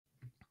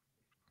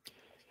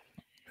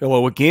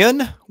Hello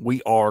again.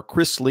 We are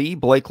Chris Lee,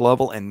 Blake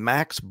Lovell, and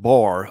Max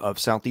Barr of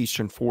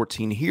Southeastern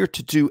 14 here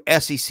to do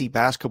SEC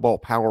basketball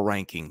power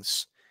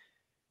rankings.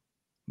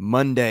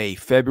 Monday,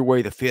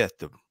 February the 5th.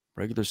 The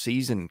regular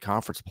season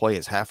conference play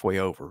is halfway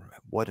over.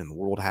 What in the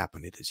world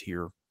happened? It is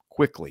here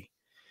quickly.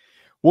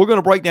 We're going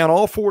to break down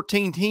all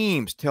 14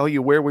 teams, tell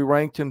you where we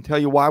ranked them, tell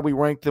you why we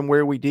ranked them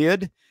where we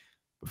did.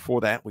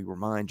 Before that, we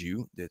remind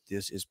you that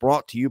this is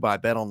brought to you by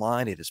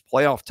BetOnline. It is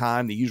playoff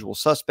time. The usual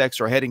suspects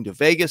are heading to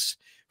Vegas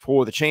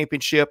for the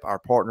championship. Our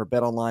partner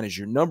BetOnline is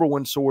your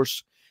 #1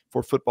 source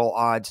for football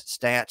odds,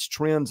 stats,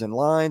 trends, and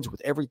lines,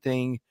 with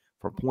everything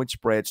from point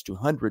spreads to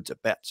hundreds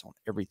of bets on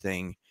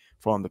everything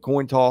from the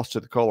coin toss to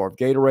the color of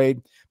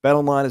Gatorade.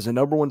 BetOnline is the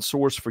 #1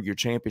 source for your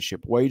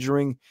championship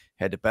wagering.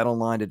 Head to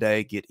BetOnline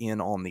today. Get in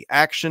on the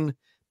action.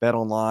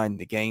 BetOnline,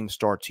 the game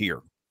starts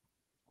here.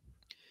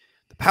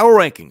 The power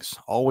rankings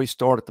always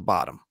start at the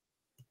bottom.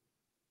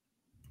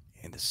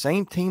 And the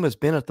same team has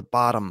been at the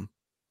bottom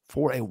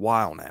for a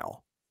while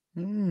now.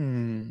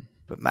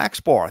 But Max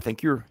Barr, I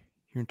think you're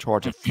in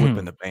charge of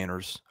flipping the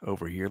banners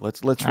over here.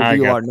 Let's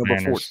reveal our number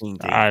 14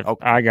 team.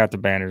 I got the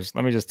banners.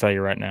 Let me just tell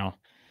you right now.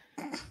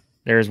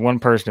 There's one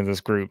person in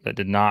this group that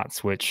did not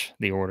switch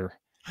the order.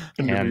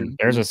 And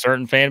there's a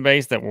certain fan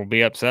base that will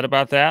be upset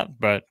about that,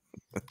 but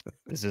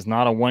this is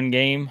not a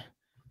one-game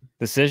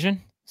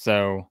decision.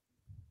 So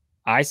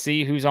I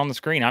see who's on the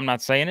screen. I'm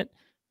not saying it,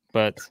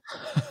 but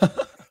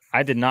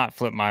I did not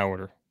flip my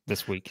order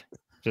this week,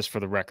 just for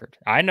the record.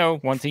 I know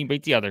one team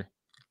beat the other,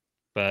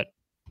 but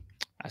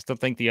I still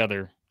think the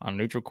other on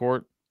neutral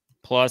court,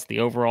 plus the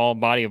overall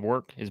body of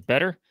work, is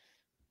better.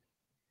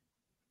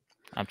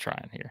 I'm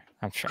trying here.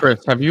 I'm trying.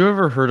 Chris, have you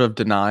ever heard of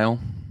denial?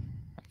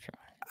 I'm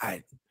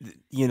trying.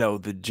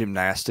 The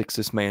gymnastics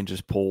this man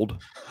just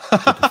pulled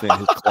to defend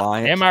his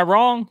client. Am I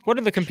wrong? What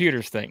do the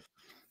computers think?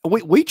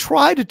 We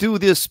try to do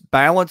this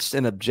balanced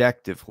and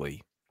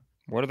objectively.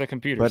 What are the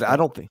computers But think? I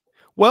don't think.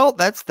 Well,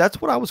 that's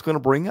what I was going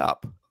to bring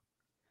up.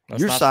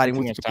 You're siding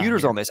with the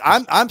computers on this.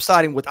 I'm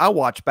siding with. I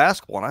watched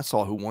basketball and I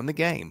saw who won the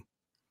game.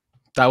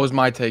 That was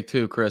my take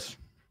too, Chris.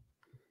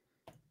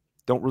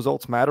 Don't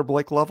results matter,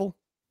 Blake Lovell?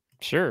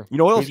 Sure. You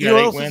know what else? You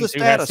know what else is a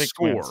stat? A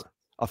score. Wins?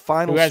 A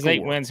final score. Who has score.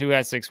 8 wins? Who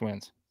has 6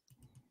 wins?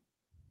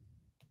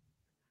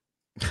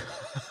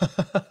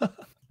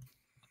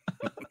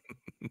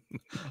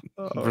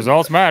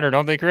 Results matter,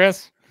 don't they,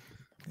 Chris?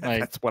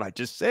 That's what I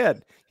just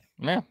said.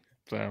 Yeah.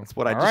 So that's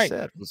what I just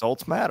said.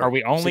 Results matter. Are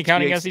we only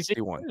counting SEC?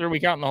 Or are we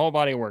counting the whole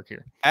body of work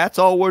here? That's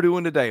all we're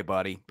doing today,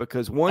 buddy.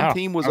 Because one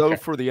team was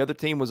over, the other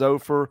team was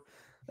over.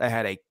 They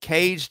had a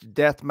caged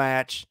death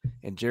match,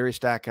 and Jerry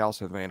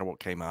Stackhouse and Vanderbilt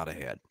came out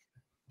ahead.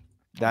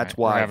 That's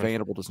why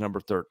Vanderbilt is number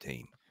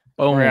 13.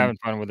 We're having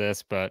fun with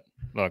this, but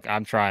look,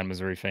 I'm trying,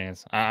 Missouri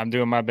fans. I'm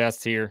doing my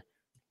best here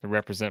to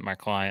represent my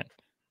client.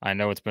 I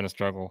know it's been a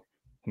struggle.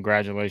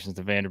 Congratulations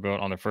to Vanderbilt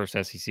on their first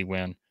SEC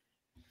win.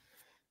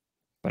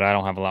 But I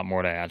don't have a lot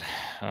more to add.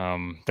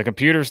 The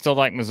computers still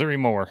like Missouri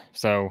more,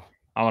 so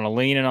I want to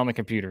lean in on the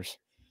computers.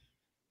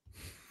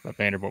 But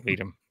Vanderbilt beat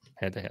them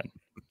head-to-head.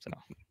 So,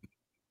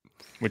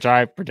 which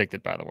I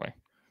predicted, by the way.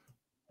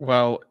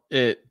 Well,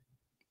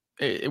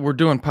 we're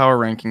doing power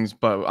rankings,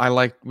 but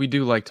we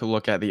do like to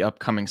look at the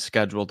upcoming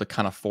schedule to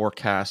kind of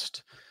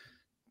forecast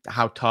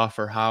how tough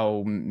or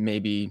how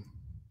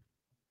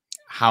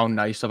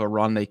nice of a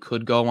run they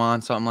could go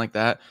on, something like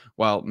that.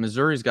 Well,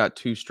 Missouri's got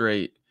two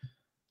straight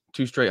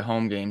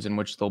home games in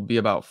which they'll be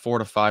about 4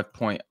 to 5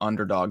 point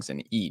underdogs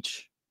in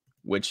each,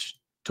 which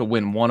to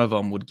win one of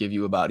them would give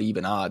you about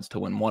even odds to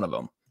win one of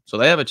them. So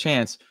they have a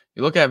chance.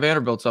 You look at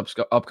Vanderbilt's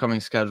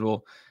upcoming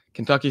schedule: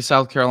 Kentucky,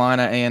 South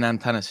Carolina, A&M,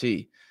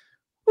 Tennessee.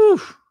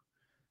 Whew.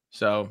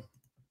 So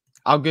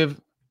I'll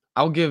give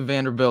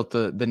Vanderbilt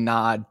the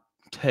nod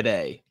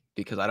today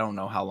because I don't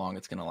know how long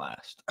it's going to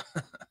last.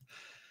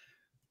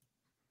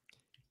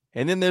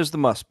 And then there's the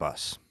Must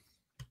Bus.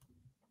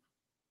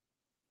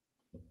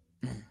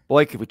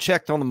 Blake, have we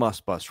checked on the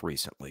Must Bus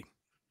recently?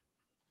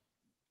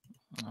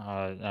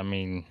 I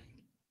mean,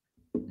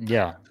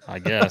 yeah, I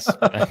guess.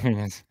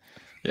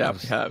 Yeah,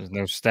 there's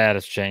no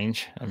status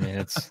change. I mean,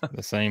 it's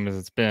the same as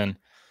it's been.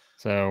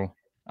 So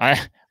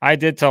I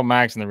did tell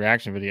Max in the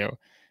reaction video,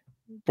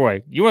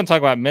 boy, you want to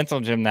talk about mental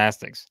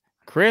gymnastics.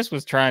 Chris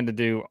was trying to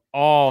do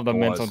all the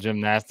mental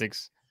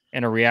gymnastics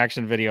in a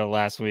reaction video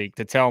last week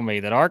to tell me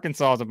that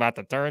Arkansas is about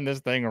to turn this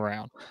thing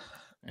around.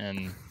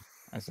 And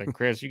I said,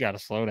 Chris, you got to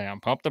slow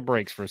down. Pump the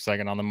brakes for a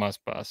second on the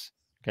Must Bus.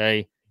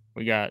 Okay.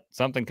 We got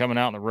something coming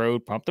out on the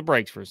road. Pump the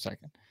brakes for a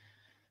second.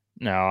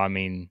 No, I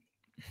mean,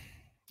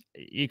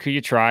 you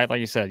tried,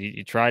 like you said,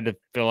 you tried to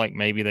feel like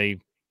maybe they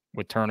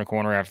would turn a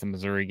corner after the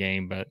Missouri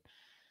game, but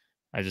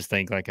I just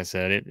think, like I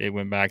said, it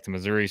went back to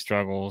Missouri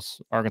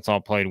struggles. Arkansas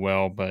played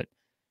well, but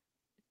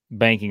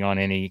banking on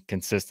any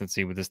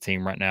consistency with this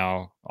team right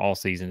now all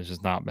season has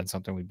just not been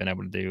something we've been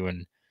able to do,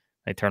 and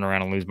they turn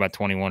around and lose by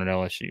 21 at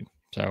LSU.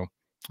 So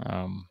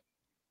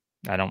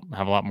I don't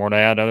have a lot more to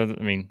add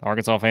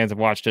Arkansas fans have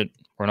watched it.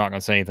 We're not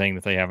going to say anything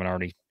that they haven't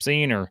already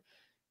seen or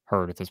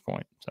heard at this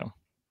point. So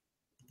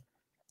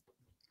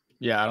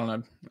Yeah, I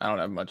don't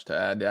have much to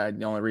add.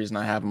 The only reason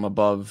I have them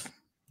above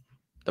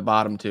the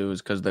bottom two is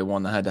because they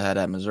won the head-to-head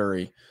at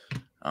Missouri.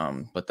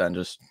 But then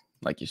just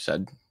like you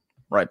said,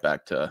 right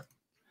back to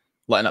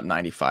letting up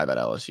 95 at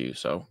LSU.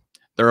 So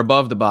they're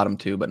above the bottom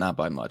two, but not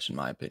by much, in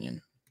my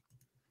opinion.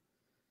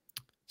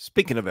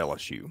 Speaking of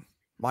LSU,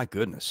 my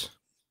goodness.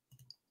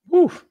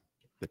 Woo.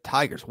 The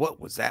Tigers, what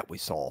was that we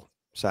saw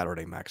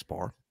Saturday, Max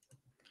Barr?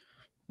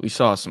 We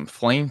saw some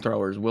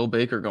flamethrowers. Will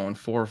Baker going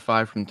 4 or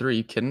 5 from 3.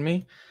 You kidding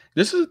me?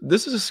 This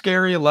is a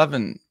scary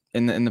 11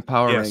 in the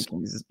power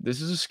rankings.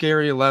 This is a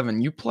scary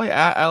 11. You play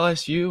at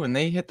LSU and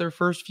they hit their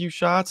first few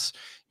shots,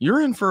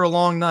 you're in for a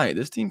long night.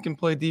 This team can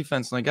play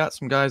defense, and I got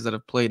some guys that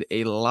have played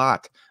a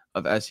lot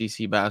of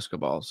SEC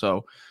basketball.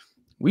 So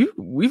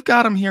we've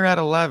got them here at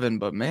 11,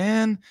 but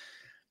man,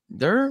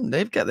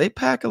 they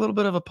pack a little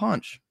bit of a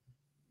punch.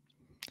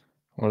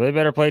 Well, they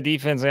better play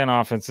defense and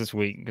offense this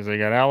week because they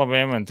got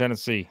Alabama and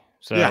Tennessee.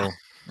 So Yeah.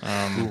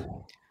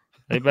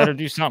 they better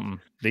do something.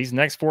 These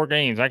next 4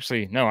 games,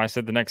 actually, no, I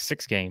said the next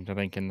 6 games, I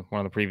think, in one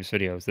of the previous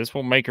videos. This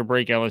will make or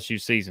break LSU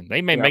season.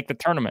 They may make the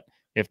tournament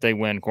if they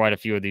win quite a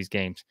few of these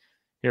games.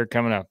 Here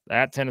coming up,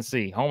 at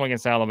Tennessee, home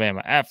against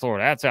Alabama, at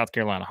Florida, at South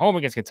Carolina, home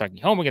against Kentucky,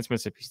 home against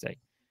Mississippi State.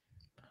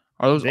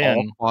 Are those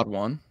all quad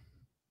 1?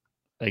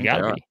 They got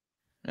to be.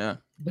 Yeah.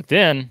 But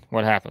then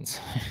what happens?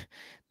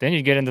 Then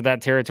you get into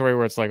that territory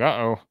where it's like,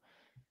 uh-oh,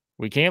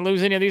 we can't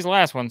lose any of these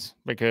last ones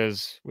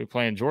because we're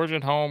playing Georgia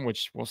at home,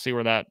 which we'll see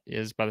where that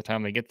is by the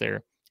time they get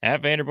there.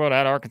 At Vanderbilt,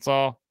 at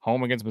Arkansas,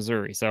 home against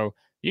Missouri. So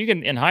you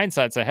can, in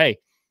hindsight, say, hey,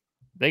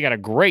 they got a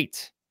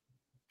great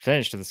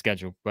finish to the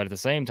schedule. But at the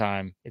same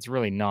time, it's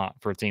really not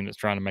for a team that's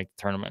trying to make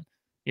the tournament.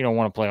 You don't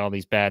want to play all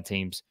these bad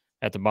teams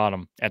at the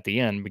bottom at the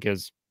end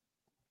because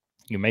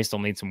you may still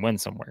need some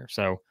wins somewhere.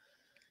 So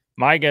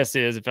my guess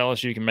is if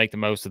LSU can make the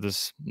most of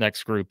this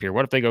next group here,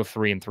 what if they go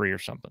 3-3 or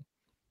something?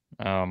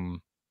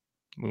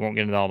 We won't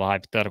get into all the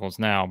hypotheticals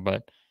now,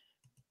 but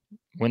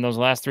win those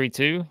last 3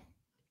 too,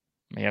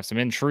 may have some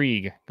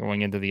intrigue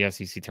going into the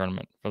SEC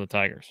tournament for the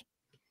Tigers.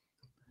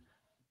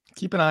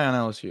 Keep an eye on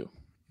LSU.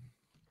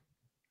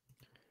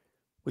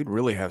 We'd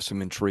really have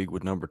some intrigue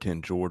with number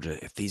 10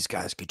 Georgia if these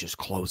guys could just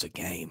close a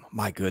game.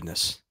 My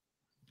goodness.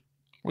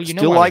 Well, you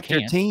still know like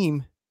their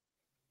team.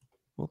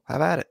 Well,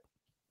 have at it.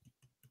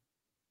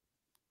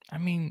 I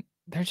mean,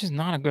 they're just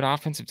not a good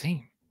offensive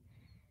team.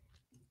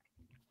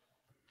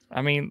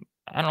 I mean,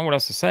 I don't know what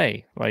else to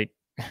say. Like,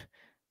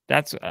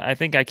 I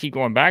think I keep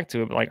going back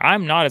to it, but like,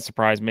 I'm not as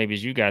surprised maybe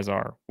as you guys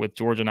are with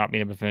Georgia not being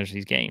able to finish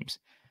these games.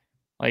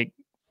 Like,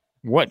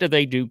 what do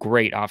they do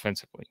great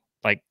offensively?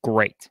 Like,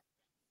 great.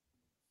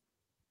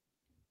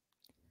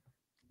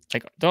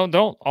 Like, don't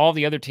all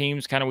the other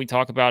teams kind of we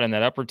talk about in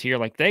that upper tier,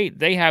 like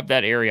they have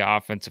that area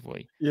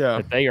offensively. Yeah.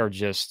 That they are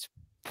just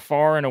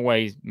far and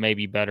away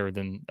maybe better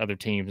than other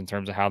teams in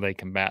terms of how they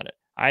combat it.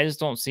 I just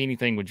don't see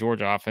anything with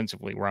Georgia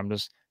offensively where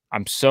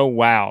I'm so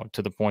wowed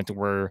to the point to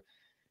where,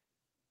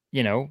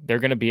 you know, they're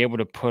going to be able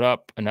to put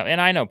up enough. And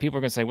I know people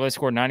are going to say, well, they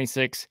scored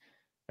 96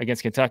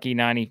 against Kentucky,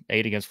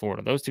 98 against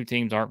Florida. Those 2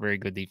 teams aren't very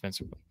good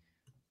defensively.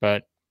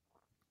 But,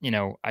 you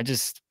know,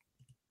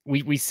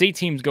 we see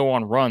teams go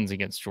on runs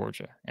against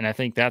Georgia. And I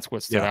think that's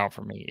what stood out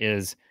for me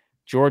is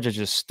Georgia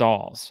just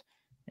stalls.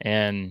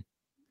 And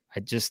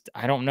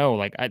I don't know.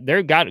 Like,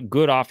 they've got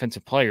good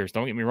offensive players.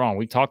 Don't get me wrong.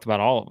 We talked about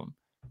all of them.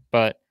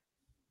 But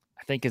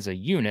I think as a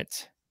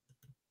unit,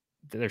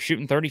 they're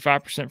shooting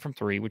 35% from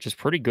 3, which is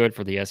pretty good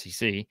for the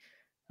SEC.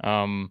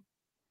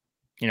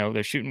 You know,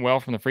 they're shooting well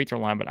from the free throw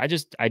line, but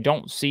I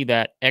don't see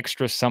that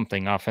extra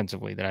something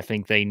offensively that I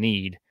think they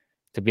need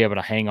to be able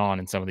to hang on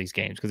in some of these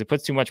games because it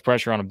puts too much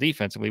pressure on them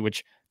defensively,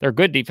 which they're a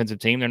good defensive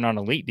team. They're not an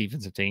elite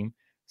defensive team.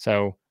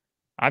 So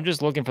I'm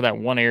just looking for that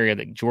one area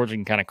that Georgia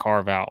can kind of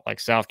carve out,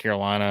 like South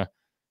Carolina,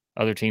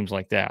 other teams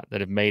like that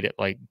have made it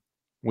like,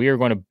 we are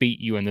going to beat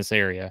you in this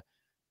area.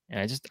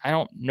 And I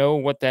don't know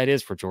what that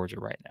is for Georgia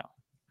right now.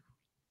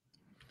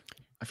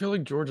 I feel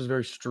like Georgia's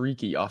very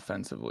streaky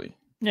offensively.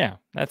 Yeah,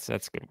 that's a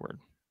good word.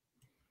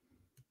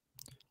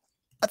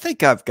 I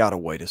think I've got a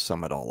way to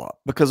sum it all up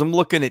because I'm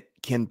looking at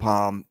Ken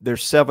Pom. They're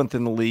 7th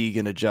in the league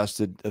in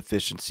adjusted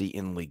efficiency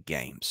in league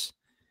games.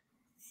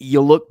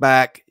 You look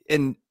back,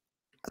 and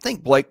I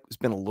think Blake has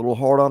been a little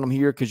hard on them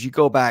here because you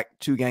go back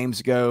 2 games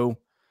ago,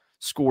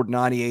 scored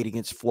 98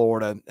 against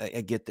Florida.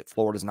 I get that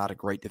Florida's not a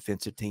great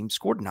defensive team.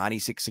 Scored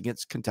 96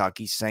 against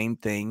Kentucky, same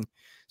thing.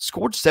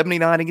 Scored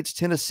 79 against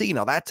Tennessee.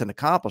 Now, that's an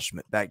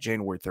accomplishment back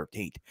January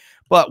 13th.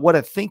 But what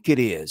I think it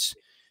is,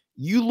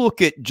 you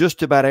look at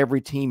just about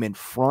every team in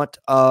front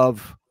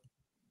of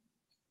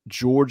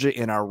Georgia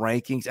in our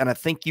rankings, and I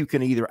think you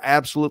can either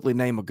absolutely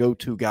name a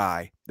go-to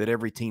guy that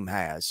every team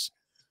has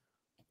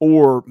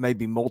or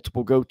maybe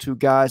multiple go-to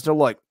guys. They're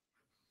like,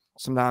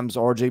 sometimes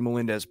RJ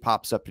Melendez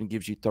pops up and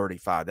gives you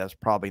 35. That's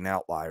probably an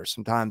outlier.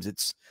 Sometimes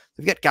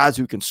they've got guys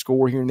who can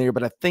score here and there,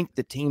 but I think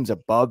the teams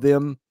above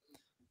them,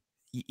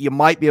 you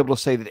might be able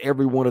to say that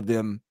every one of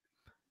them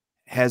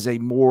has a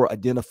more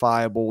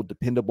identifiable,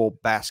 dependable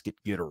basket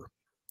getter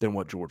than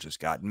what Georgia's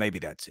got. Maybe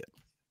that's it.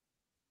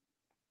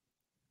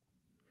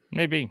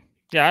 Maybe.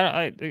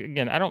 Yeah,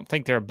 again, I don't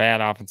think they're a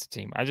bad offensive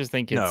team. I just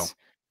think No. it's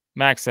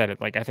Max said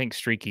it. Like, I think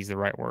streaky is the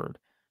right word,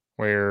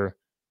 where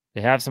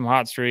they have some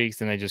hot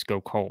streaks and they just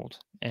go cold,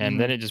 and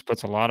then it just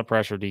puts a lot of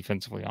pressure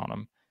defensively on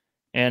them.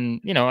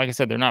 And like I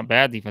said, they're not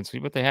bad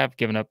defensively, but they have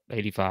given up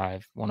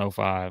 85,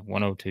 105,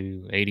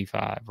 102,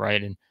 85,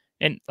 right?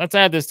 And let's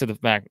add this to the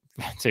fact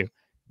too.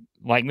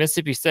 Like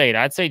Mississippi State,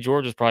 I'd say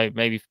Georgia's probably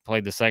maybe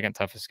played the second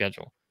toughest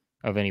schedule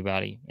of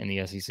anybody in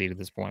the SEC to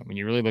this point when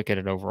you really look at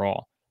it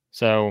overall.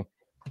 So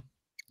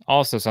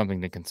also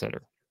something to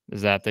consider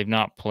is that they've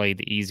not played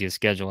the easiest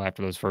schedule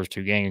after those first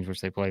two games,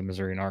 which they played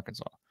Missouri and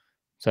Arkansas.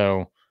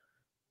 So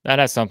that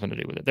has something to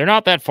do with it. They're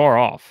not that far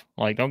off.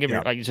 Like, don't get me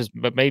like, it's just,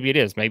 but maybe it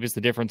is. Maybe it's the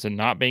difference in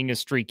not being as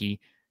streaky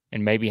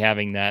and maybe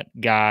having that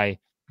guy,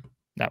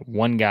 that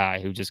one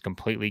guy who just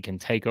completely can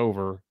take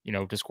over,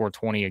 to score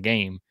 20 a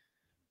game.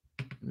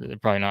 They're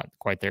probably not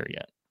quite there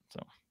yet. So,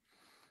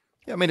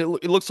 yeah, I mean, it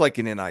looks like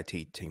an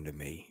NIT team to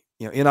me.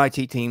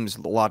 NIT teams,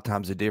 a lot of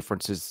times the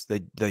difference is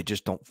they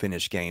just don't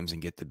finish games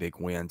and get the big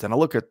wins. And I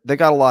look at, they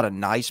got a lot of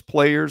nice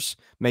players,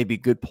 maybe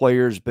good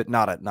players, but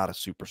not a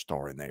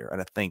superstar in there.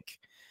 And I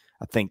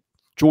think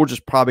Georgia's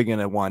probably going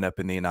to wind up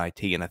in the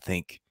NIT, and I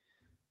think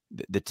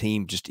the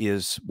team just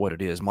is what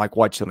it is. Mike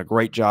White's done a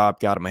great job,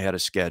 got them ahead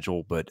of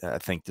schedule, but I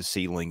think the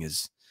ceiling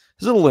is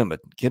a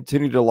limit.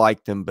 Continue to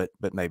like them, but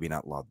maybe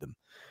not love them.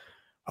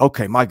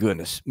 Okay, my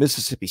goodness,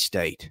 Mississippi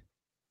State.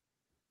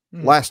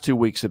 Last 2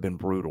 weeks have been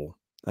brutal.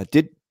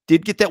 Did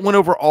get that win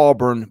over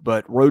Auburn,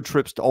 but road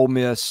trips to Ole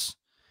Miss,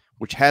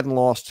 which hadn't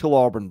lost till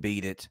Auburn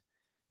beat it,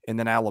 and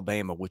then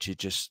Alabama, which is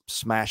just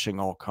smashing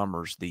all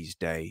comers these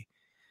days.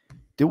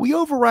 Did we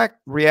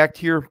overreact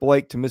here,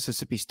 Blake, to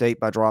Mississippi State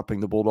by dropping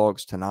the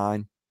Bulldogs to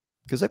 9?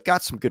 Because they've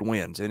got some good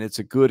wins, and it's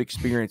a good,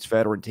 experienced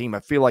veteran team. I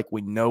feel like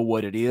we know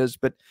what it is,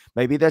 but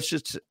maybe that's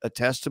just a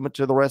testament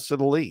to the rest of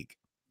the league.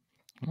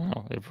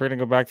 Well, if we're going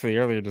to go back to the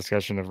earlier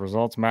discussion of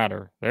results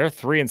matter, they're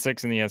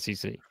 3-6 in the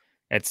SEC.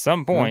 At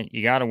some point,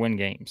 you got to win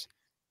games,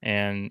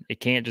 and it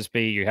can't just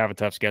be you have a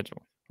tough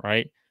schedule,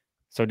 right?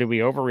 So did we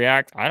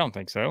overreact? I don't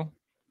think so.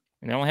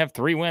 And they only have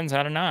 3 wins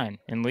out of 9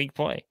 in league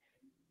play.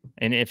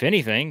 And if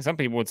anything, some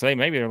people would say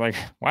maybe they're like,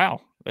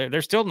 wow,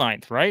 they're still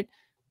 9th, right?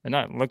 They're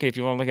not looking, if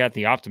you want to look at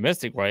the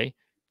optimistic way,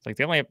 it's like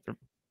they only have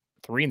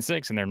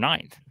 3-6 and they're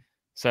 9th.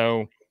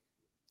 So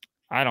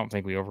I don't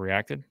think we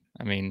overreacted.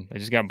 I mean, they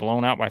just got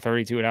blown out by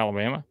 32 at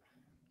Alabama.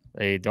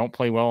 They don't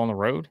play well on the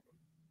road.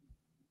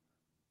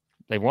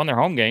 They've won their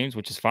home games,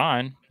 which is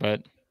fine,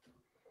 but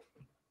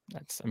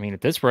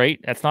at this rate,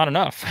 that's not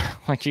enough.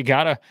 Like you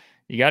gotta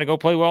go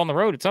play well on the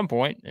road at some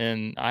point,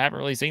 and I haven't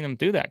really seen them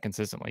do that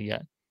consistently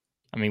yet.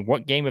 I mean,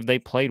 what game have they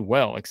played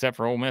well except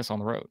for Ole Miss on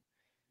the road?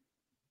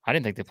 I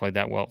didn't think they played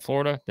that well at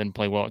Florida. Didn't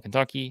play well at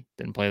Kentucky.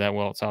 Didn't play that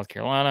well at South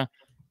Carolina.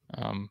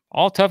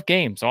 All tough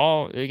games.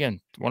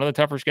 Again, one of the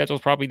tougher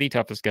schedules, probably the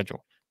toughest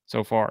schedule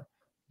so far.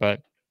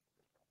 But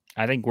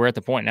I think we're at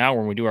the point now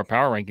when we do our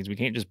power rankings, we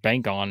can't just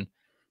bank on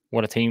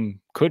what a team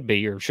could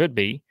be or should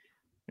be.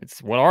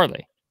 It's what are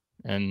they?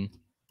 And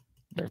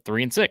they're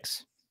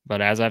 3-6.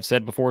 But as I've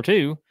said before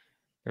too,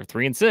 they're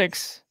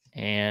 3-6.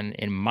 And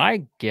in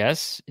my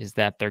guess is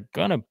that they're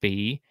gonna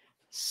be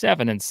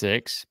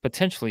 7-6,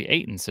 potentially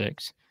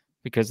 8-6,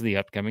 because of the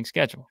upcoming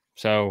schedule.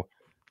 So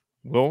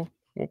we'll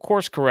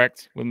course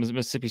correct with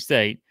Mississippi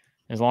State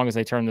as long as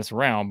they turn this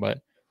around. But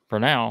for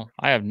now,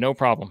 I have no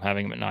problem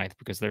having them at 9th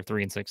because they're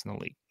 3-6 in the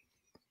league.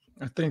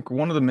 I think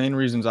one of the main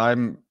reasons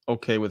I'm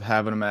okay with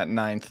having them at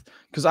 9th,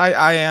 because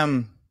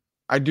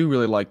I do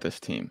really like this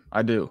team.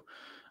 I do.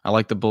 I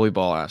like the bully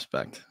ball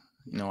aspect.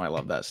 I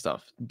love that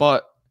stuff.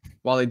 But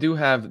while they do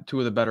have 2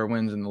 of the better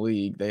wins in the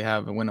league, they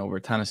have a win over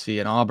Tennessee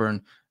and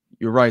Auburn.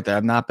 You're right, they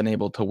have not been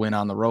able to win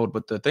on the road.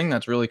 But the thing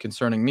that's really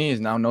concerning me is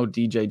now no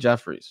DJ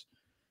Jeffries.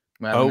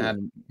 We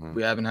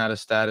haven't had a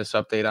status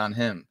update on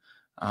him.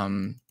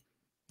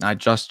 I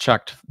just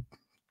checked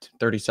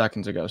 30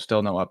 seconds ago,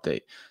 still no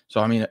update.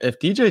 So, I mean, if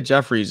DJ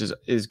Jeffries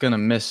is going to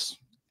miss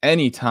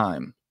any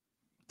time,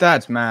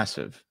 that's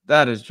massive.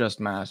 That is just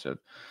massive,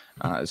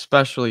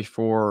 especially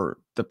for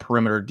the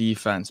perimeter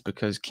defense,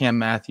 because Cam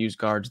Matthews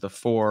guards the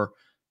 4,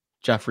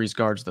 Jeffries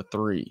guards the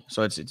 3.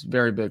 So it's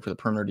very big for the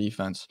perimeter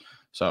defense.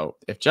 So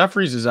if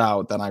Jeffries is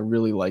out, then I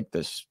really like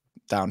this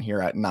down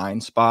here at 9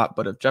 spot.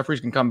 But if Jeffries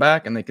can come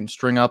back and they can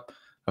string up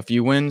a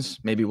few wins,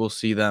 maybe we'll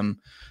see them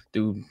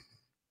do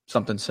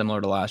something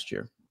similar to last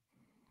year.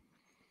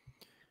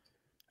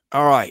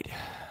 All right.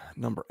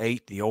 Number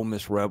 8, the Ole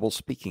Miss Rebels.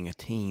 Speaking of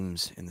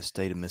teams in the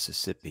state of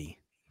Mississippi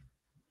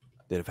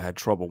that have had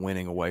trouble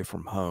winning away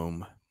from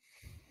home.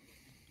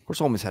 Of course,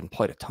 Ole Miss hadn't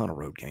played a ton of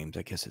road games.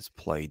 I guess it's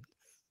played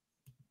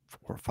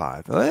 4 or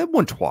 5. They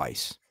won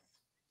twice.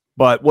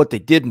 But what they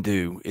didn't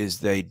do is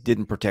they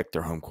didn't protect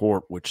their home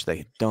court, which they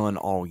had done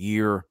all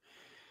year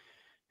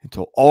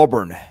until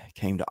Auburn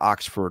came to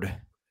Oxford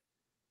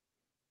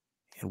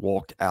and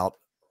walked out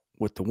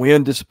with the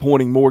win,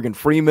 disappointing Morgan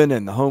Freeman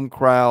and the home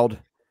crowd.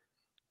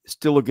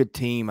 Still a good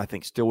team. I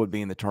think still would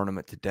be in the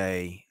tournament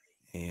today,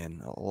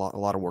 and a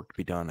lot of work to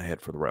be done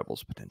ahead for the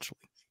Rebels potentially.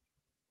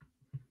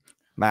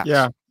 Max,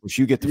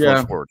 you get the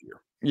first word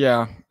here.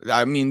 Yeah,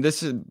 I mean,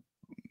 this is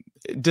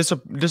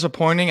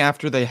disappointing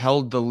after they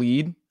held the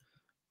lead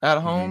at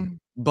home,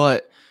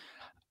 but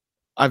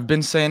I've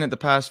been saying it the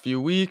past few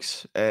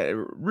weeks,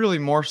 really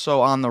more so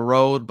on the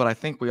road, but I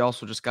think we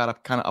also just got to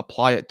kind of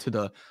apply it to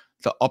the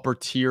upper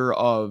tier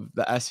of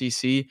the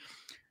SEC.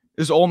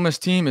 This Ole Miss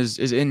team is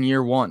in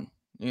year one,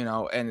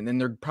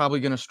 and they're probably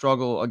going to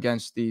struggle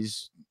against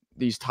these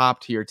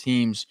top tier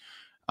teams.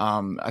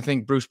 I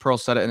think Bruce Pearl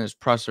said it in his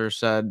presser,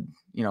 said,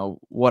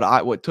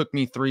 what took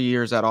me 3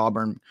 years at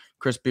Auburn,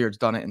 Chris Beard's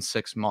done it in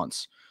 6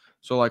 months.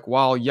 So like,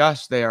 while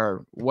yes, they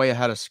are way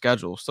ahead of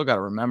schedule, still got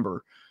to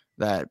remember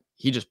that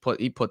he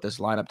put this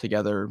lineup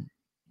together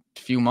a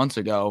few months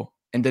ago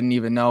and didn't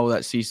even know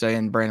that Cisse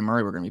and Brandon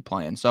Murray were going to be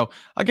playing. So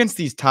against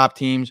these top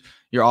teams,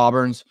 your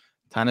Auburns,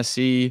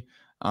 Tennessee,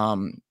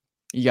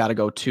 you got to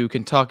go to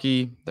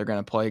Kentucky. They're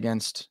going to play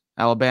against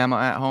Alabama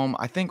at home.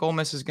 I think Ole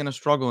Miss is going to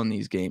struggle in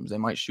these games. They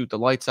might shoot the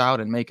lights out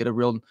and make it a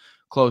real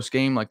close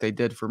game like they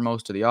did for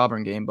most of the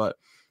Auburn game, but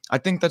I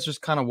think that's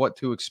just kind of what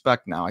to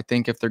expect now. I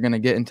think if they're going to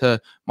get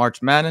into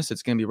March Madness,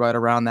 it's going to be right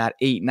around that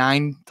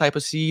 8-9 type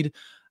of seed,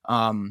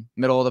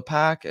 middle of the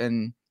pack,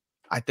 and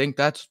I think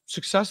that's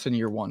success in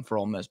year one for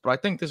Ole Miss. But I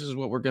think this is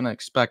what we're going to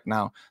expect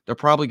now. They're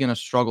probably going to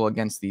struggle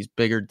against these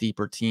bigger,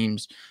 deeper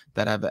teams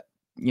that have,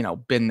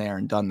 been there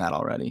and done that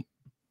already.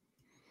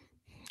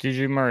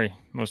 Juju Murray,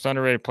 most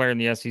underrated player in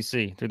the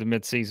SEC through the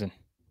midseason,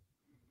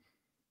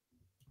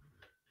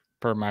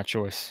 per my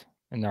choice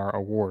in our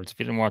awards. If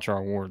you didn't watch our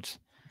awards,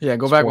 yeah,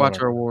 go back, watch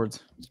our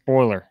awards.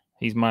 Spoiler,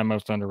 he's my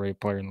most underrated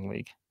player in the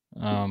league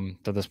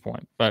to this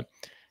point. But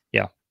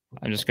yeah,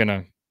 I'm just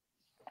gonna.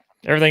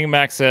 Everything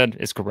Max said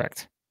is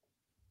correct.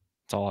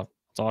 That's all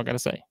I got to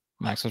say.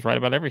 Max was right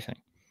about everything.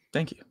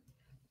 Thank you.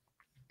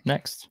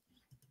 Next.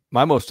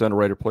 My most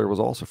underrated player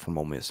was also from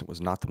Ole Miss. It was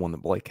not the one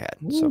that Blake had.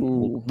 So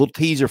little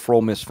teaser for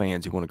Ole Miss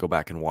fans who want to go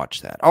back and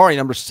watch that. All right,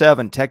 number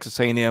 7, Texas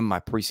A&M, my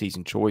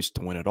preseason choice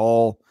to win it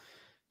all.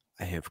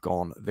 I have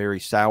gone very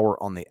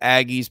sour on the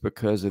Aggies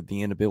because of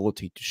the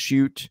inability to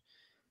shoot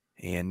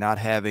and not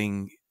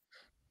having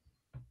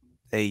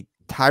a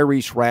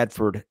Tyrese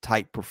Radford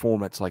type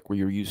performance like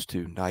we are used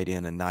to night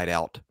in and night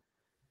out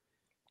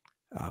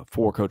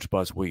for Coach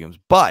Buzz Williams.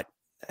 But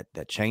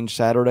that changed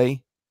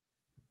Saturday.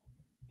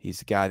 He's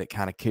the guy that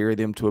kind of carried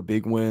them to a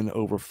big win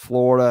over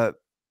Florida.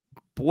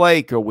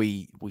 Blake, are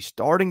we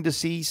starting to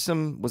see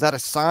some? Was that a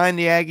sign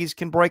the Aggies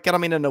can break out? I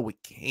mean, I know we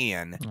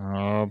can.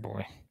 Oh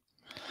boy.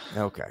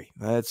 Okay,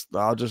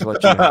 I'll just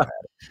let you know that.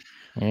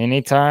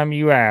 Anytime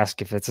you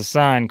ask if it's a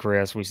sign,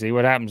 Chris, we see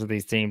what happens with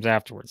these teams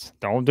afterwards.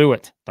 Don't do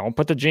it. Don't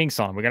put the jinx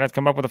on. We're gonna have to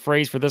come up with a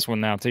phrase for this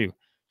one now too.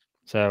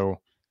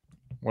 So,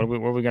 what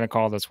are we gonna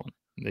call this one?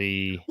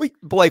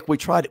 Blake, we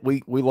tried.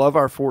 We love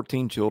our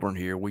 14 children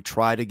here. We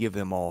try to give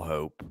them all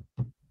hope.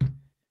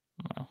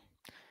 Well,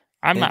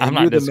 I'm not you're the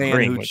man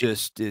disagreeing who with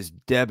just is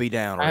Debbie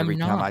Downer every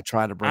time I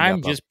try to bring.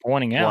 I'm just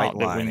pointing out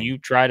that lining. when you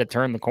try to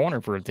turn the corner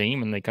for a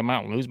team and they come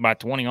out and lose by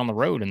 20 on the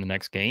road in the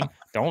next game,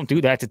 don't do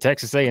that to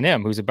Texas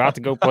A&M, who's about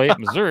to go play at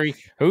Missouri,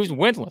 who's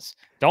winless.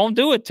 Don't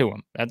do it to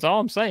them. That's all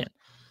I'm saying.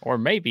 Or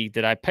maybe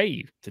did I pay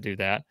you to do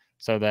that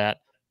so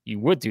that you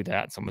would do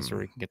that so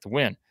Missouri can get the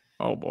win?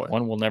 Oh boy,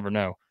 one will never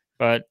know.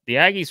 But the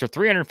Aggies are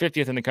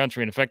 350th in the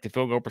country in effective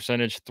field goal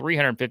percentage,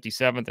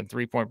 357th in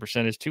three-point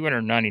percentage,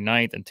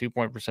 299th in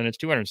two-point percentage,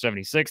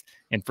 276th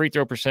in free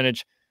throw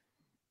percentage.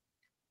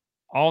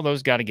 All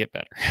those got to get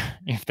better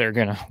if they're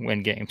going to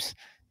win games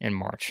in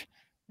March.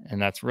 And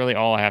that's really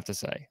all I have to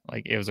say.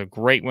 Like, it was a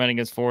great win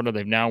against Florida.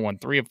 They've now won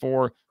 3 of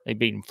 4. They've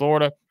beaten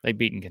Florida. They've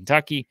beaten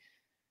Kentucky.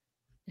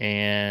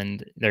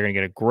 And they're going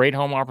to get a great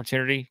home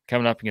opportunity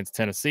coming up against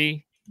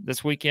Tennessee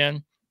this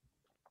weekend.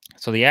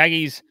 So the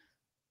Aggies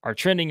are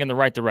trending in the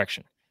right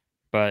direction.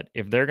 But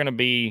if they're going to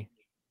be,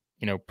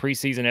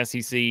 preseason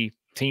SEC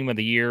team of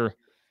the year,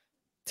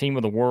 team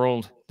of the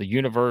world, the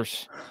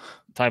universe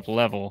type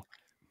level,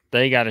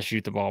 they got to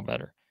shoot the ball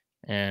better.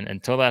 And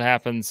until that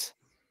happens,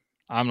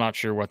 I'm not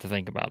sure what to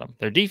think about them.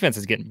 Their defense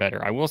is getting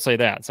better. I will say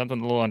that. Something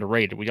a little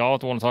underrated. We all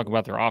want to talk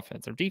about their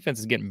offense. Their defense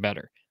is getting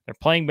better. They're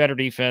playing better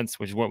defense,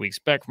 which is what we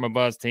expect from a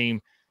Buzz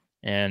team.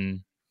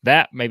 And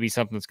that may be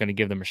something that's going to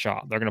give them a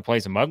shot. They're going to play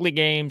some ugly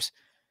games,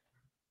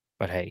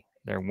 but hey,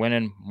 they're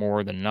winning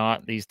more than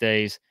not these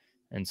days.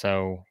 And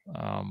so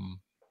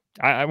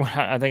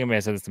I think I may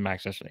have said this to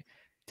Max yesterday.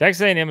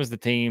 Texas A&M is the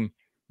team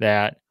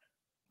that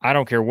I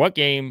don't care what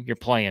game you're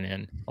playing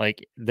in.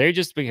 Like, they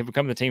just have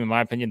become the team, in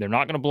my opinion. They're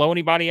not going to blow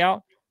anybody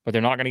out, but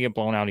they're not going to get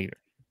blown out either.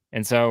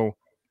 And so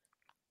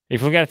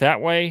if you look at it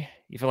that way,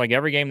 you feel like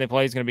every game they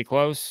play is going to be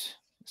close.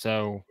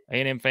 So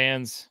A&M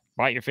fans,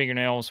 bite your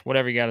fingernails,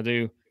 whatever you got to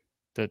do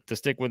to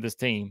stick with this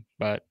team.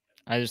 But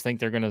I just think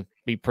they're going to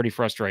be pretty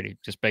frustrated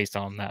just based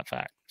on that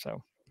fact.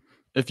 So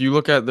if you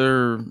look at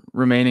their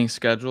remaining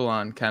schedule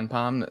on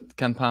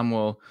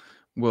KenPom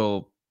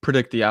will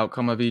predict the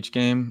outcome of each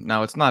game.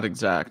 Now, it's not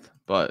exact,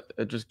 but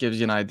it just gives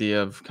you an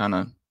idea of kind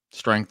of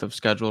strength of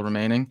schedule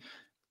remaining.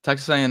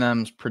 Texas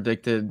A&M's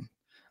predicted,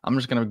 I'm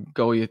just going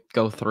to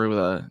go through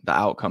the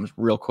outcomes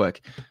real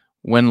quick.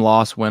 Win,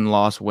 loss, win,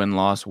 loss, win,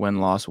 loss, win,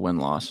 loss, win,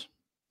 loss.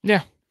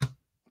 Yeah.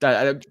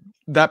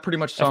 That pretty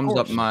much sums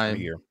up my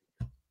year.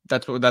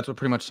 That's what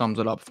pretty much sums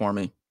it up for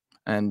me.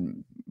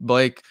 And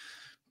Blake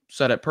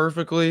said it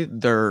perfectly.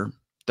 They're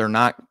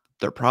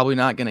probably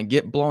not going to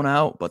get blown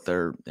out, but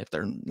if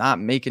they're not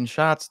making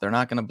shots, they're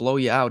not going to blow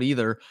you out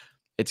either.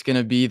 It's going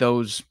to be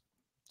those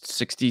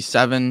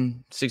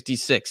 67,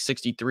 66,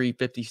 63,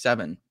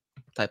 57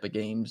 type of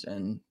games.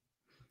 And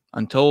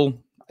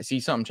until I see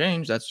something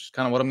change, that's just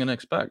kind of what I'm going to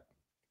expect.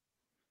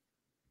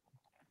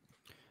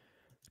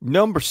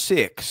 Number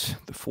 6,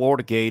 the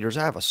Florida Gators.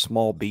 I have a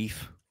small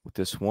beef with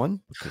this one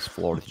because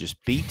Florida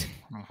just beat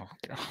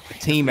the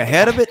team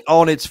ahead of it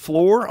on its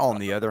floor. On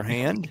the other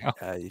hand,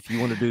 if you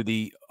want to do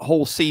the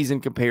whole season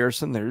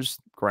comparison, there's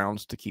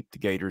grounds to keep the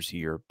Gators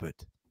here. But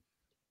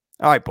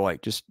all right,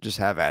 Blake, just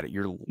have at it.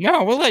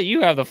 No, we'll let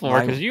you have the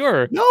floor because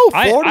you're. No,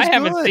 Florida's I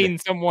haven't good. seen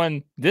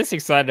someone this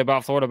excited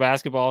about Florida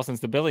basketball since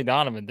the Billy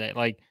Donovan day.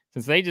 Like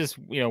since they just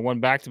won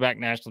back-to-back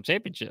national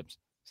championships.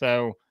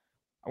 So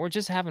we're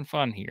just having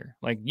fun here.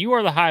 Like you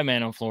are the high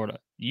man on Florida.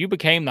 You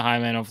became the high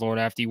man on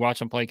Florida after you watched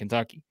them play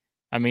Kentucky.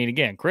 I mean,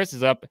 again, Chris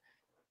is up.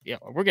 Yeah,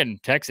 we're getting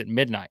texts at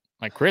midnight.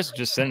 Like Chris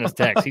just sent us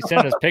texts. He's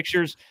sending us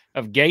pictures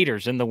of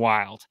gators in the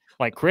wild.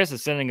 Like Chris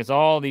is sending us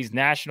all these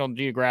National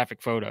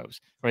Geographic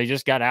photos where he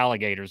just got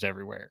alligators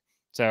everywhere.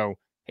 So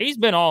he's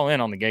been all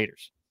in on the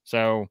Gators.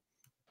 So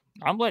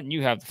I'm letting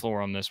you have the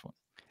floor on this one.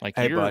 Like,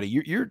 hey, buddy,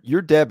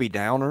 you're Debbie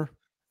Downer.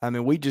 I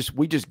mean, we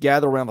just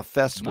gather around the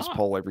Festivus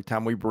pole every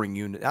time we bring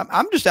you.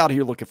 I'm just out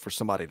here looking for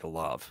somebody to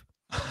love,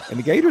 and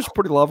the Gators are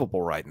pretty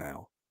lovable right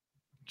now.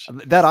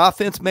 That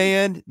offense,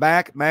 man,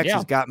 Max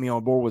has got me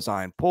on board with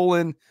Zion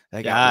Pullen.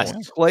 They got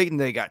Lawrence Clayton.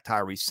 They got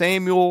Tyree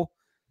Samuel.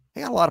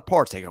 They got a lot of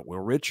parts. They got Will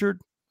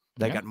Richard.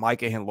 They got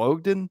Micah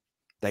Henlogden.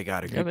 They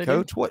got a good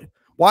coach. Do.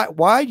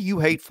 Why do you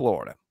hate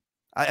Florida?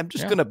 I'm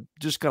just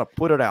gonna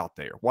put it out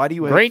there. Why do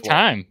you hate Great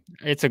Florida? time.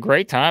 It's a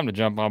great time to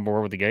jump on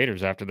board with the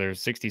Gators after their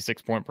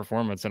 66-point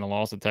performance in a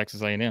loss at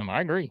Texas A&M.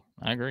 I agree.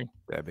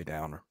 Debbie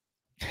Downer.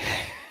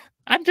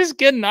 I'm just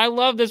kidding. I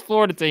love this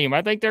Florida team.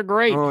 I think they're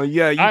great. Oh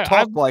yeah, you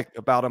talk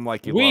about them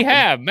like you. We love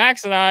have them.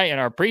 Max and I in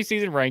our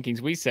preseason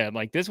rankings. We said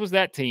like this was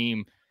that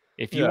team.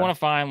 If you want to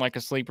find like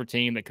a sleeper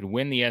team that could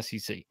win the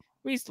SEC,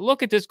 we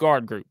look at this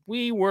guard group.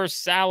 We were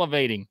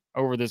salivating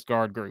over this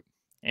guard group,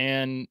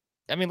 and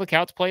I mean, look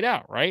how it's played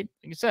out, right?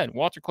 Like you said,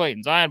 Walter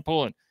Clayton, Zion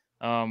Pullen,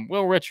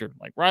 Will Richard,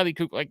 like Riley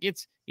Cook. Like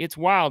it's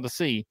wild to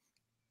see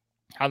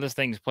how this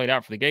thing's played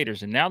out for the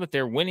Gators. And now that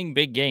they're winning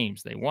big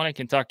games, they won at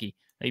Kentucky,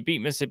 they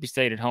beat Mississippi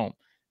State at home.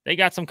 They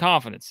got some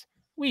confidence.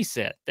 We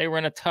said they were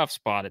in a tough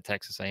spot at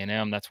Texas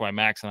A&M. That's why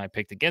Max and I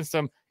picked against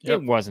them.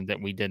 Yep. It wasn't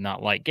that we did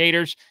not like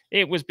Gators.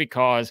 It was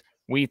because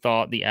we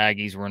thought the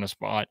Aggies were in a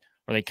spot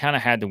where they kind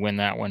of had to win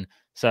that one.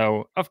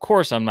 So, of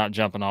course, I'm not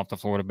jumping off the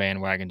Florida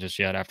bandwagon just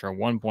yet after a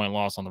 1-point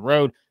loss on the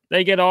road.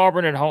 They get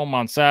Auburn at home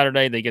on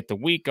Saturday. They get the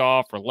week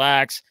off,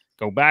 relax,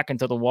 go back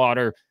into the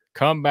water,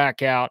 come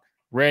back out,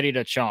 ready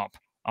to chomp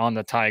on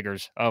the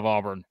Tigers of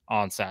Auburn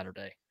on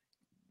Saturday.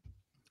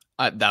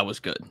 That was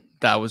good.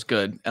 That was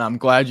good. And I'm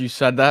glad you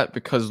said that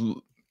because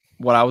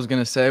what I was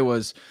going to say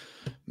was,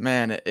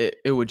 man,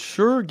 it would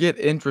sure get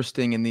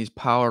interesting in these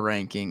power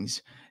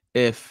rankings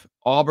if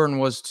Auburn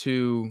was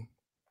to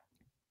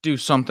do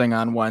something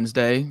on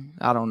Wednesday.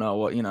 I don't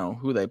know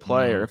who they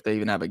play or if they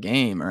even have a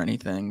game or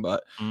anything,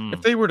 but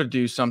if they were to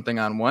do something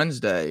on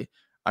Wednesday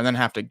and then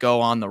have to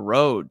go on the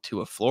road to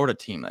a Florida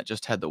team that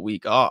just had the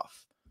week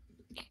off.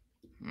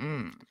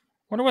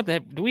 Wonder what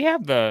do we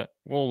have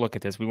we'll look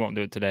at this. We won't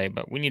do it today,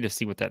 but we need to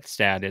see what that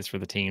stat is for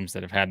the teams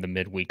that have had the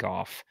midweek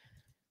off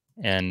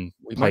and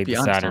we played the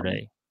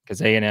Saturday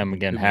because A&M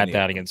again had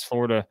that against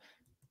Florida.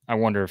 I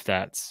wonder if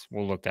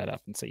we'll look that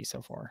up and see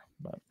so far,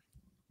 but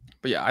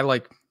yeah,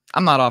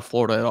 I'm not off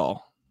Florida at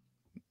all.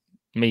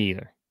 Me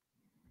either.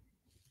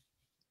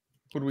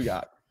 Who do we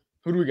got?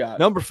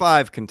 Number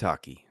 5,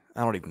 Kentucky.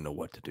 I don't even know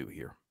what to do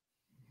here.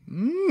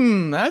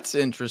 That's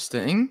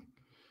interesting.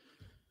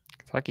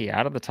 Kentucky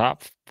out of the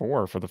top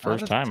 4 for the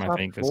first time, I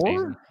think, this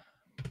season.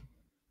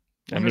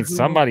 I mean,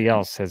 somebody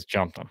else has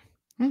jumped them.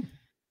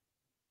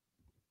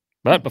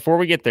 But before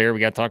we get there, we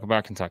got to talk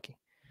about Kentucky.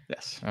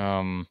 Yes.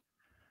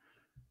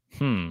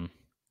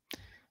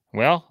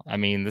 Well, I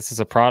mean, this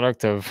is a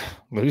product of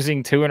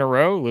losing 2 in a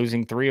row,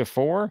 losing 3 of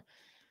 4.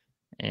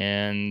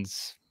 And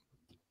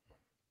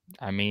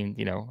I mean,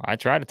 I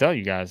try to tell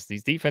you guys,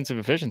 these defensive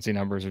efficiency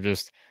numbers are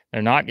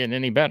they're not getting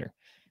any better.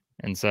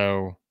 And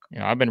so,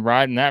 I've been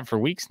riding that for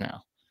weeks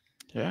now.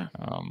 Yeah.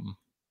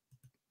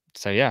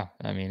 So yeah,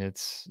 I mean,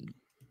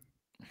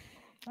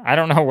 I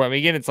don't know. I mean,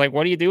 again, it's like,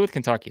 what do you do with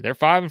Kentucky? They're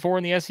 5-4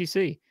 in the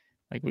SEC.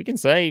 Like we can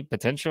say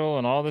potential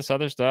and all this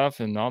other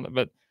stuff and all that,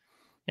 but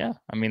yeah,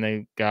 I mean,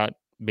 they got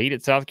beat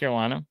at South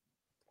Carolina,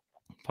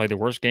 played the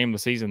worst game of the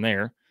season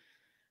there,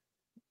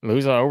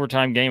 lose an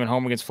overtime game at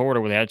home against Florida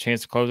where they had a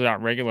chance to close it out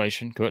in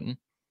regulation, couldn't.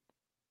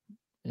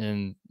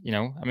 And,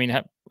 I mean,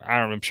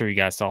 I'm sure you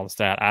guys saw the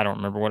stat. I don't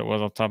remember what it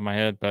was off the top of my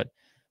head, but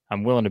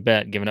I'm willing to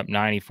bet giving up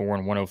 94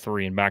 and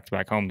 103 in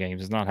back-to-back home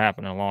games has not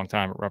happened in a long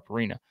time at Rupp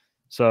Arena.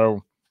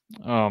 So,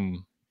 yeah,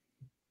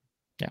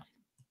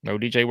 No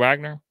DJ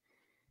Wagner.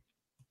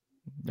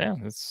 Yeah,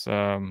 it's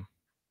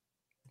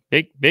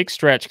big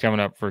stretch coming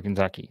up for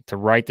Kentucky to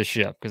right the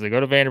ship because they go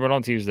to Vanderbilt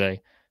on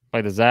Tuesday,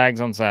 play the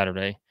Zags on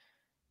Saturday,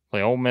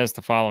 play Ole Miss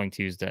the following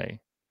Tuesday,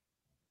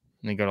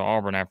 and then go to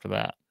Auburn after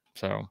that.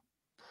 So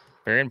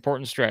very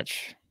important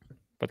stretch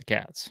for the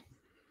Cats.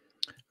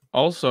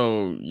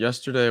 Also,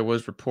 yesterday it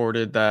was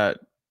reported that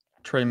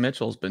Trey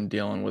Mitchell's been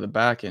dealing with a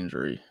back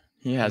injury.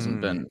 He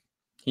hasn't been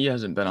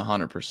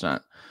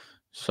 100%.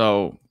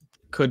 So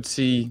could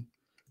see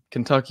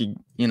Kentucky,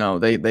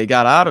 they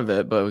got out of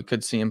it, but we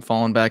could see him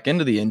falling back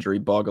into the injury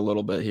bug a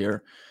little bit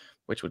here,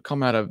 which would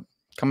come at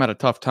a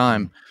tough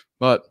time.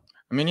 But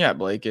I mean, yeah,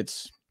 Blake,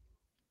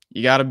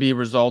 you got to be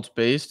results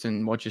based,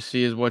 and what you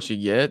see is what you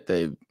get.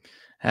 They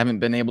haven't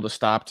been able to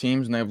stop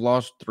teams, and they've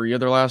lost 3 of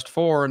their last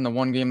 4. And the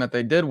one game that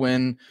they did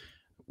win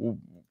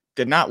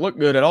did not look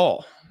good at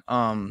all.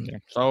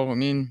 So I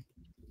mean,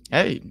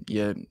 hey,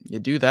 you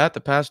do that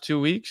the past 2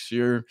 weeks,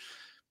 you're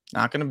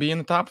not going to be in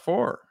the top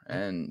 4.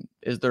 And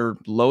is there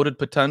loaded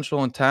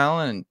potential and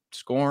talent and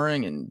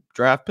scoring and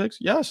draft picks?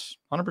 Yes,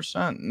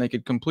 100%. And they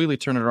could completely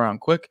turn it around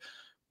quick.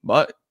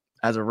 But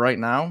as of right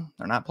now,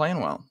 they're not playing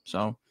well.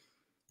 So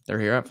they're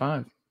here at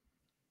 5.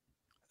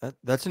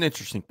 That's an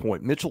interesting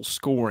point. Mitchell's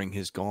scoring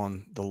has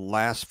gone the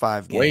last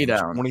 5 games way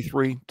down,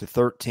 23 to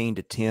 13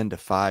 to 10 to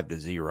 5 to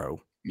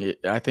 0. Yeah,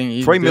 I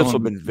think Trey Mitchell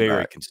has been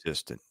very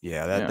consistent.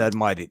 Yeah, that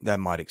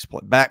might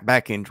explain.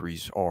 Back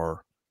injuries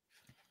are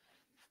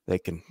they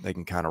can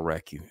kind of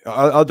wreck you.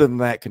 Other than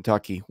that,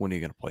 Kentucky, when are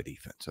you going to play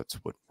defense? That's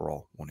what we're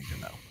all wanting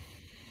to know.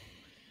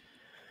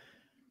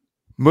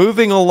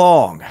 Moving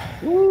along.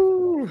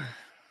 Woo.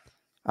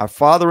 Our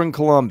father in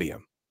Columbia.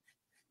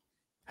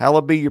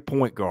 How'll be your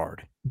point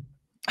guard?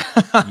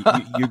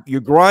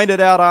 you grind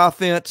it out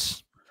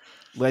offense.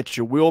 Let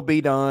your will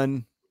be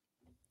done.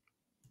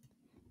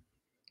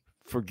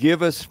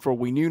 Forgive us, for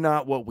we knew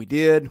not what we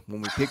did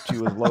when we picked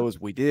you as low as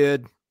we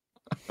did.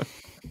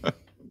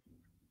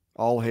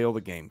 All hail the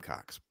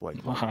Gamecocks,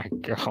 Blake. My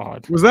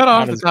God. Was that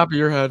off the top of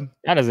your head?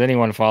 How does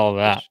anyone follow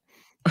that?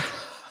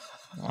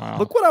 Wow.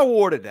 Look what I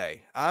wore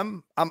today.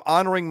 I'm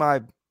honoring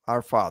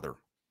our father.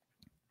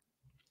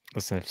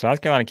 Listen, if South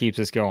Carolina keeps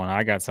this going,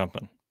 I got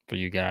something for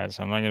you guys.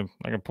 I'm not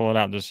gonna pull it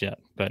out just yet,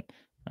 but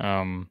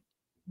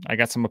I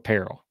got some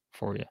apparel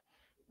for you.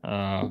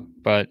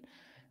 But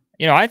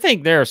I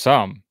think there are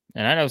some,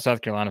 and I know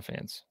South Carolina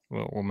fans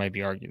will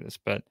maybe argue this,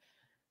 but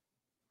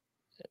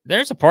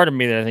there's a part of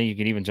me that I think you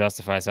could even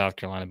justify South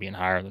Carolina being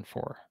higher than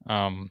 4.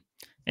 And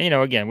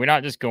again, we're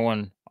not just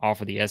going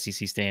off of the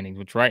SEC standings,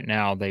 which right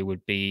now they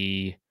would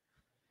be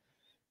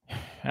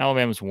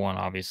Alabama's 1,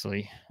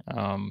 obviously.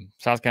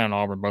 South Carolina and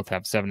Auburn both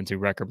have 7-2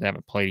 record, but they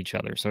haven't played each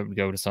other. So it would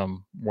go to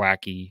some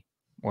wacky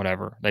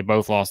whatever. They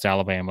both lost to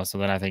Alabama. So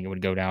then I think it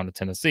would go down to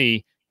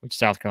Tennessee, which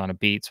South Carolina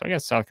beat. So I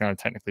guess South Carolina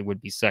technically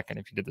would be 2nd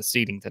if you did the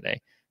seeding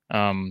today.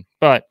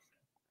 But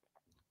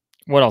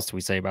what else do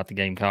we say about the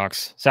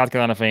Gamecocks? South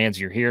Carolina fans,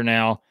 you're here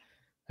now.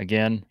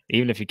 Again,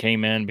 even if you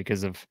came in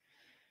because of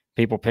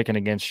people picking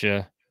against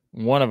you,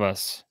 one of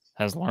us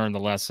has learned the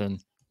lesson.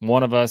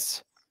 One of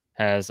us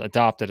has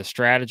adopted a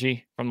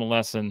strategy from the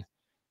lesson.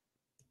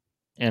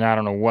 And I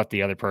don't know what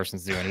the other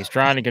person's doing. He's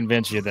trying to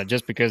convince you that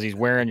just because he's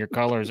wearing your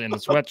colors in the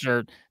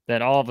sweatshirt,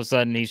 that all of a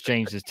sudden he's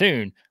changed his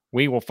tune.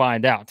 We will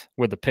find out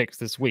with the picks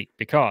this week,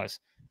 because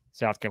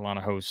South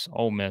Carolina hosts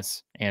Ole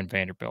Miss and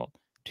Vanderbilt.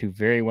 2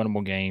 very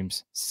winnable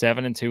games,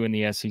 7-2 in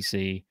the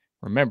SEC.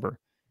 Remember,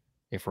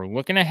 if we're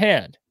looking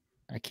ahead,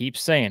 I keep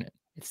saying it,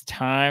 it's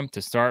time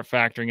to start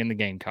factoring in the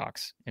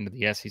Gamecocks into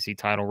the SEC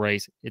title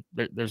race.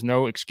 There's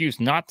no excuse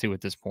not to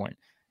at this point,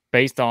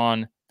 based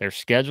on their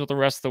schedule the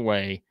rest of the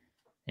way.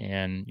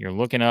 And you're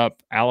looking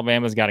up,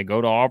 Alabama's got to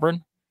go to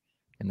Auburn,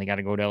 and they got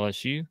to go to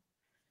LSU.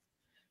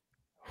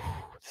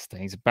 This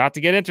thing's about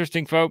to get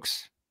interesting,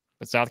 folks.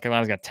 But South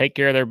Carolina's got to take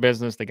care of their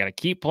business. They got to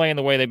keep playing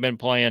the way they've been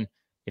playing.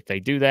 If they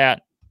do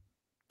that,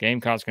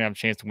 Gamecocks going to have a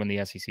chance to win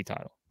the SEC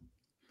title.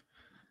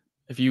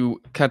 If you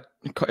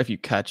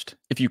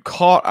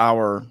caught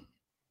our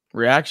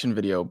reaction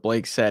video,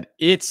 Blake said,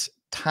 "It's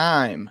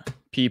time,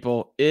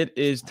 people. It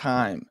is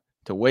time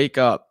to wake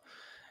up."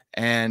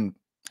 And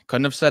I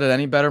couldn't have said it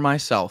any better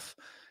myself.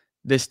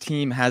 This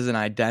team has an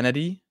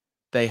identity.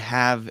 They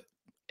have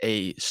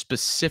a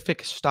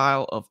specific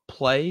style of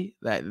play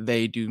that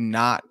they do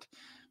not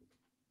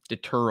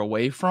deter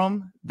away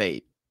from.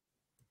 They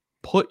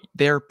put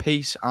their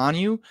pace on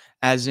you,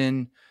 as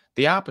in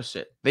the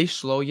opposite. They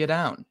slow you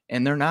down,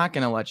 and they're not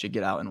going to let you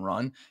get out and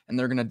run, and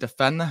they're going to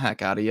defend the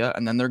heck out of you,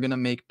 and then they're going to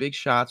make big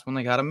shots when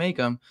they got to make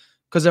them,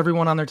 because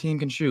everyone on their team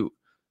can shoot.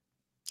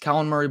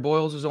 Colin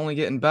Murray-Boyles is only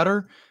getting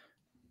better.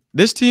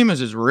 This team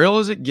is as real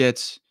as it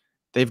gets.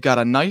 They've got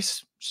a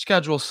nice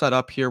schedule set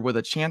up here with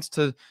a chance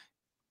to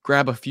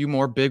grab a few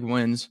more big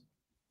wins.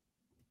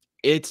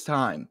 It's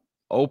time.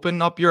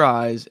 Open up your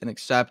eyes and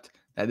accept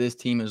that this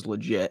team is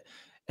legit.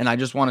 And I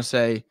just want to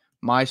say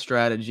my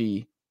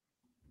strategy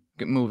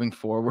moving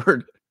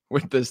forward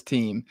with this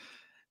team,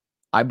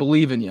 I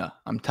believe in you.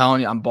 I'm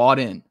telling you, I'm bought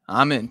in.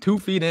 I'm in. 2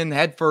 feet in,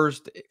 head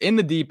first, in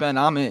the deep end,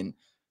 I'm in.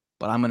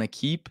 but I'm going to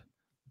keep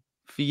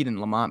feeding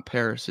Lamont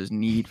Paris's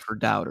need for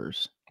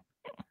doubters.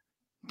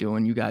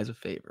 Doing you guys a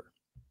favor.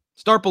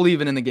 Start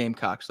believing in the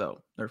Gamecocks,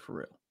 though. They're for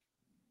real.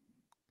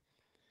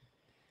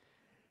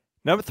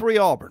 Number 3,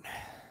 Auburn.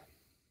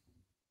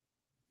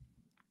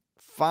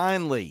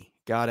 Finally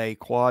got a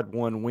quad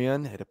 1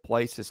 win at a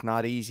place that's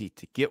not easy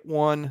to get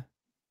one.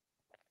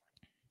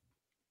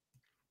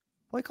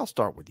 Blake, I'll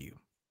start with you.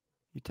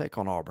 You take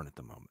on Auburn at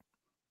the moment.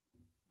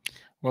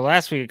 Well,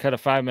 last week I cut a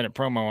 5-minute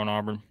promo on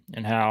Auburn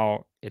and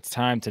how it's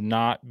time to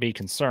not be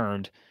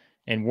concerned.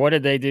 And what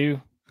did they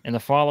do in the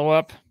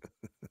follow-up?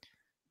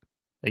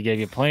 They gave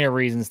you plenty of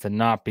reasons to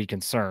not be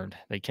concerned.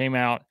 They came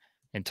out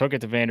and took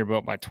it to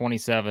Vanderbilt by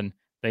 27.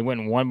 They went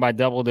and won by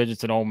double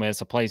digits at Ole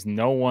Miss, a place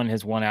no one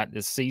has won at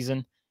this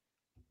season.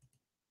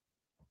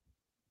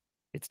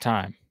 It's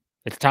time.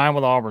 It's time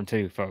with Auburn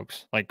too,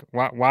 folks. Like,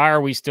 why are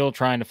we still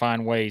trying to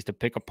find ways to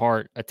pick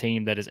apart a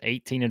team that is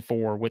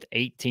 18-4 with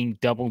 18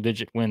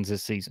 double-digit wins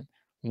this season?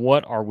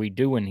 What are we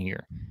doing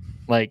here?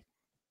 Like,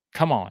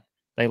 come on.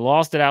 They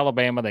lost at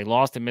Alabama. They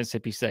lost at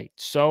Mississippi State.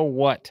 So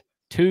what?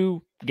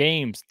 2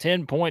 games,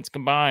 10 points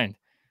combined.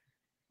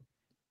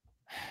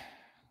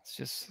 It's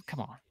just,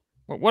 come on.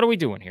 What are we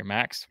doing here,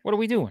 Max? What are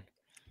we doing?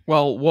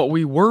 Well, what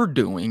we were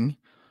doing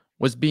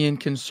was being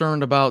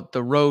concerned about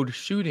the road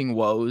shooting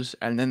woes,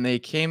 and then they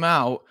came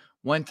out,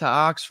 went to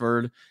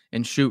Oxford,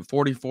 and shoot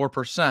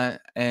 44%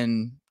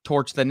 and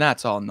torch the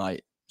nets all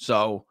night.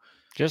 So,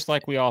 just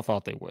like we all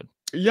thought they would.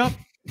 Yep,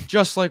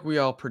 just like we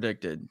all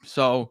predicted.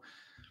 So,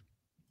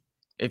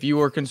 if you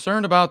were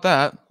concerned about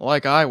that,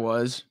 like I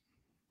was,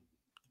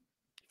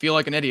 feel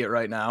like an idiot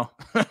right now.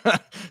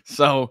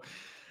 So,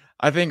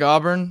 I think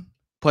Auburn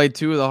played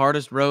 2 of the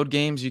hardest road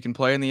games you can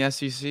play in the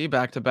SEC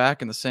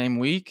back-to-back in the same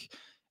week,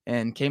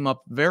 and came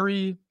up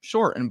very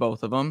short in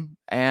both of them.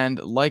 And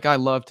like I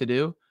love to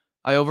do,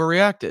 I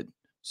overreacted.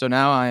 So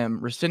now I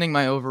am rescinding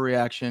my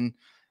overreaction,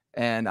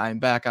 and I'm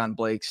back on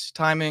Blake's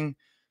timing.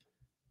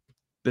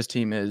 This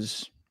team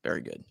is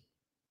very good.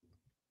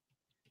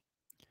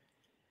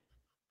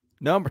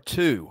 Number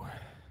 2.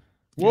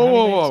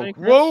 Whoa.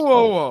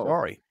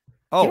 Sorry. You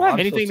don't have I'm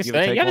anything to supposed give a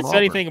say. take You haven't on said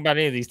Auburn. anything about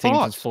any of these teams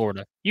since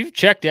Florida. You've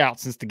checked out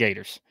since the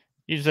Gators.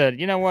 You said,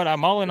 you know what?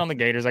 I'm all in on the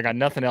Gators. I got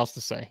nothing else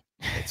to say.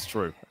 It's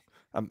true.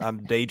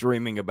 I'm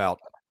daydreaming about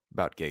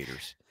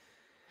Gators.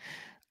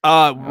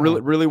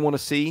 Really want to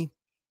see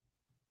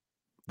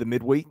the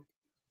midweek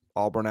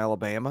Auburn,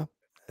 Alabama.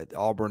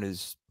 Auburn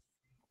is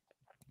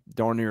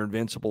darn near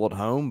invincible at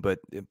home, but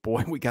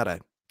boy, we got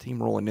a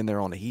team rolling in there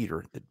on a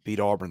heater that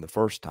beat Auburn the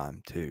first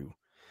time too.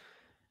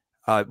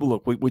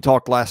 Look, we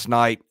talked last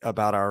night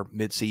about our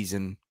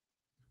midseason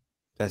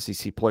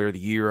SEC Player of the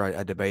Year.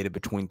 I debated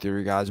between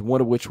 3 guys,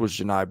 one of which was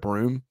Janai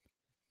Broome,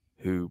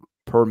 who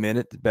per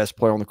minute the best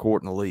player on the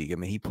court in the league. I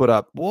mean, he put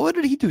up, what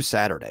did he do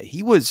Saturday?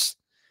 He was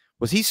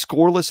he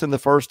scoreless in the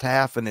first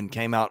half and then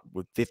came out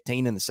with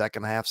 15 in the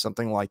second half,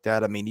 something like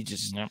that? I mean,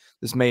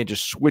 this man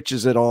just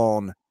switches it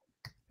on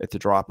at the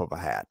drop of a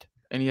hat.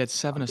 And he had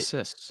 7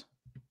 assists.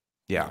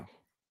 Yeah.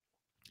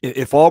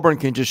 If Auburn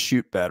can just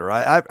shoot better,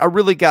 I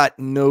really got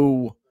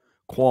no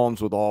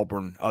qualms with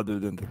Auburn other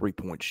than the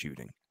 3-point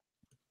shooting.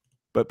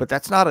 But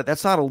that's not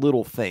a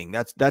little thing.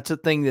 That's a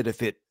thing that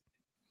if it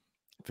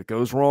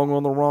goes wrong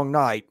on the wrong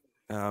night,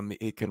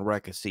 it can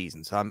wreck a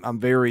season. So I'm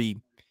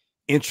very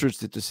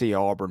interested to see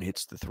Auburn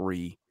hits the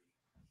 3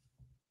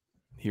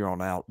 here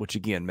on out, which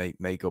again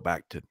may go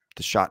back to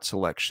shot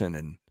selection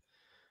and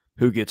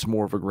who gets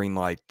more of a green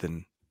light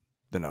than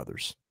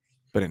others.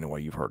 But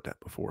anyway, you've heard that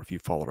before if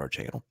you've followed our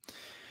channel.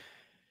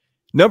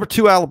 Number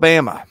 2,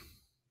 Alabama.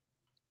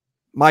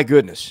 My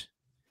goodness.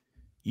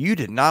 You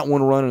did not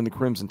want to run in the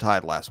Crimson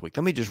Tide last week.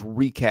 Let me just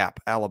recap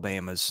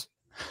Alabama's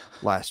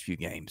last few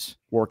games,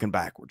 working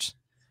backwards.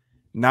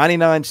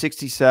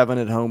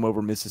 99-67 at home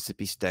over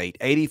Mississippi State.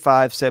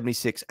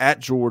 85-76 at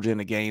Georgia in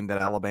a game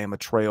that Alabama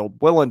trailed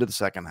well into the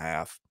second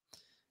half.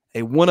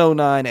 A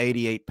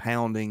 109-88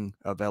 pounding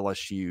of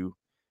LSU.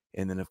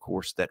 And then, of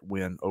course, that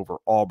win over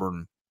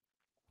Auburn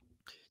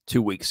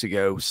 2 weeks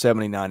ago,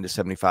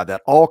 79-75.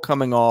 That all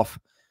coming off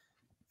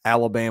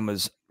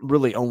Alabama's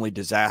really only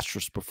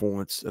disastrous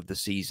performance of the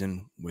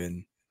season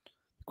when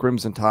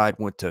Crimson Tide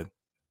went to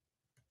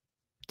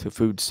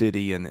Food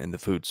City and the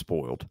food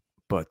spoiled.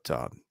 But,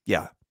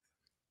 yeah,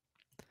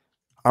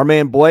 our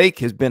man Blake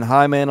has been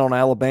high man on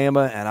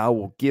Alabama, and I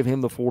will give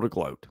him the floor to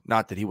gloat.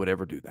 Not that he would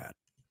ever do that.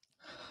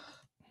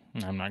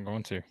 I'm not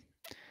going to.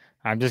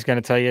 I'm just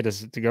going to tell you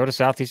to go to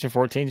Southeastern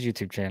 14's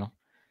YouTube channel.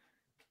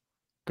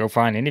 Go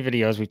find any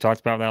videos we talked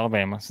about with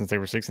Alabama since they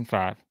were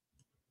 6-5.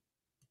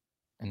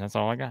 And that's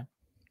all I got.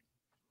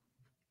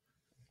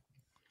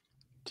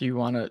 Do you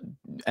want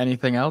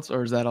anything else,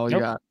 or is that all you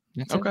got?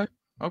 That's okay. It.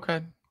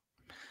 Okay.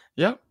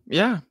 Yep.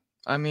 Yeah.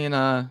 I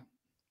mean,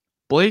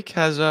 Blake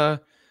has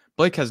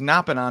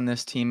not been on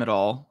this team at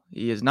all.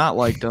 He has not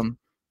liked them.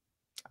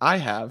 I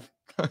have.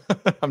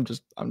 I'm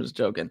just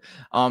joking.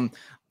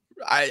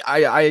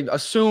 I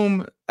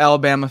assume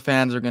Alabama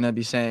fans are going to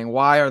be saying,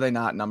 why are they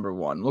not number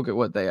 1? Look at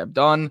what they have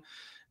done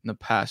in the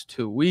past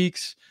 2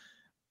 weeks.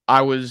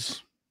 I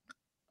was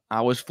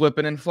I was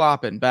flipping and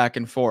flopping back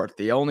and forth.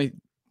 The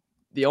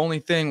only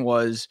thing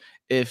was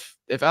if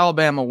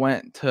Alabama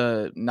went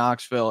to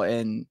Knoxville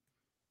and,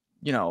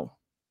 you know,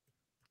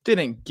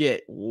 didn't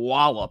get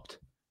walloped,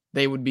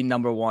 they would be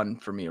number one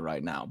for me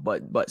right now.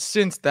 But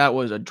since that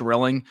was a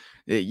drilling,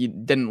 you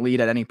didn't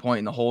lead at any point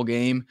in the whole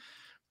game.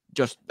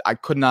 I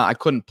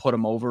couldn't put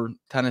them over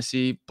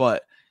Tennessee.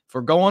 But if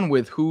we're going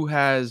with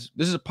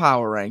this is a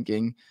power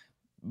ranking,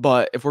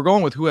 but if we're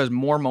going with who has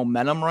more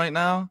momentum right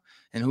now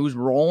and who's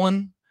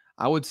rolling,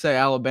 I would say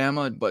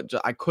Alabama. But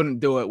I couldn't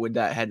do it with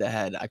that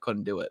head-to-head. I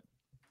couldn't do it.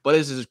 But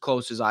this is as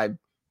close as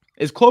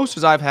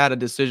I've had a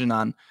decision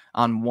on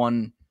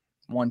 1-2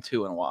 in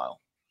a while.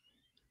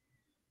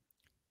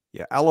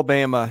 Yeah,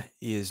 Alabama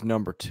is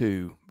number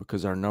 2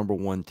 because our number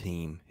 1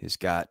 team has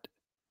got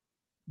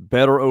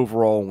better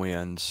overall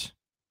wins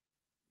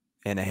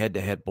and a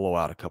head-to-head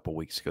blowout a couple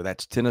weeks ago.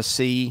 That's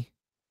Tennessee.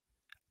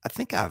 I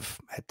think I've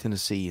had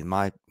Tennessee in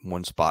my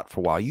one spot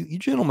for a while. You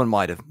gentlemen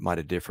might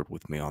have differed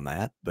with me on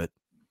that, but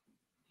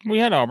we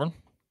had Auburn.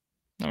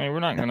 I mean, we're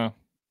not gonna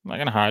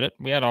hide it.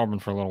 We had Auburn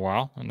for a little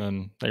while, and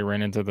then they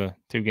ran into the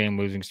 2-game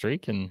losing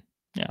streak, and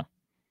yeah.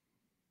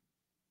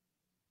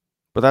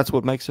 But that's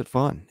what makes it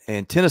fun.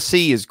 And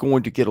Tennessee is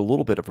going to get a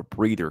little bit of a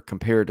breather,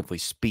 comparatively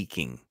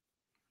speaking.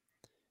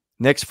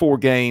 Next 4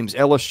 games,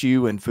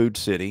 LSU and Food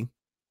City.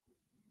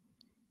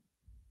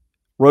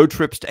 Road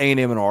trips to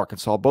A&M and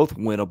Arkansas, both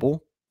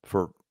winnable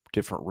for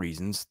different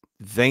reasons.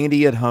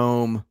 Vandy at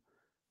home,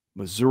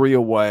 Missouri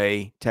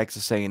away,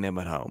 Texas A&M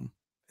at home.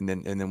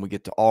 And then we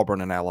get to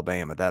Auburn and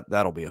Alabama.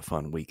 That'll be a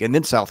fun week. And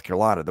then South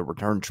Carolina, the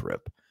return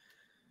trip.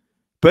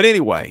 But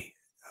anyway,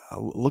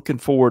 looking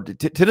forward.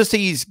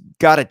 Tennessee's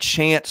got a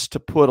chance to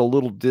put a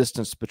little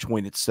distance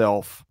between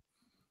itself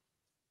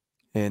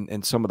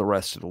and some of the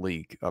rest of the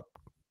league up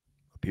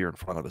here in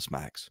front of us,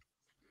 Max.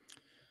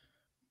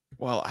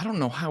 Well, I don't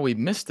know how we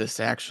missed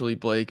this actually,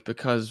 Blake,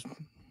 because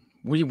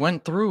we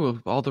went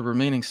through all the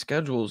remaining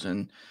schedules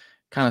and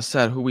kind of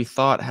said who we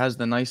thought has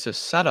the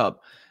nicest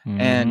setup.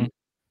 Mm-hmm. And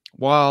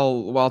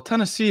while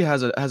Tennessee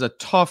has a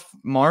tough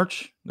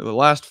March, the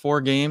last 4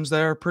 games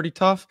there are pretty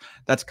tough.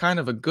 That's kind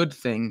of a good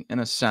thing in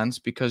a sense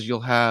because you'll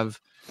have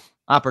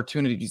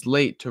opportunities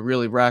late to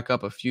really rack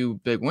up a few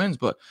big wins.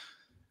 But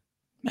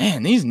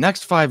man, these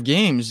next 5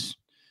 games,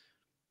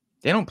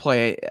 they don't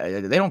play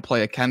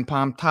a Ken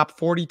Pom top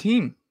 40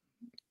 team.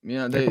 You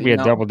know, they could be a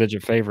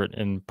double-digit favorite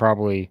in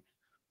probably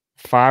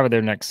 5 of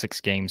their next 6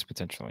 games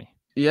potentially.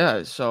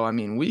 Yeah, so I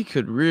mean, we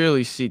could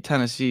really see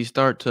Tennessee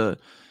start to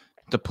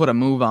put a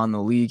move on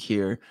the league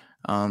here.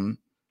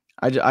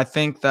 I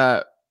think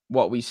that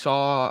what we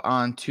saw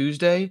on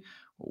Tuesday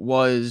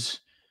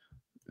was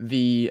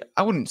I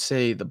wouldn't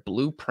say the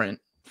blueprint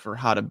for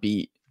how to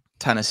beat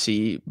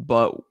Tennessee,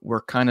 but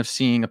we're kind of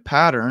seeing a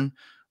pattern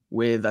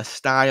with a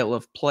style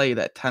of play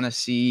that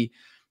Tennessee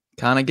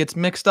kind of gets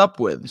mixed up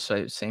with.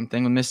 So same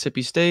thing with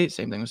Mississippi State,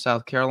 same thing with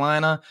South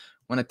Carolina.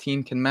 When a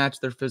team can match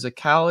their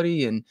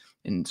physicality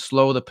and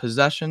slow the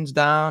possessions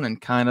down and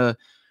kind of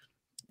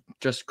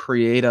just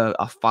create a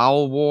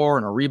foul war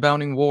and a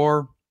rebounding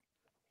war,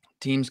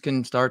 teams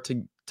can start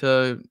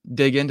to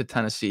dig into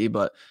Tennessee.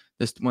 But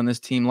when this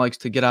team likes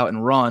to get out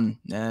and run,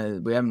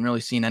 we haven't really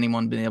seen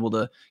anyone been able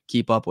to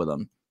keep up with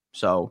them.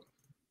 So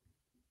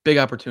big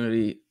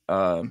opportunity.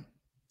 The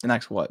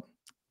next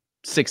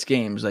 6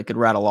 games, they could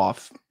rattle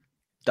off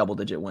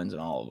double-digit wins in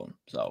all of them.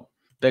 So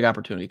big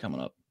opportunity coming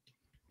up.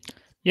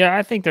 Yeah,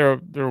 I think there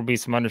will be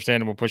some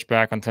understandable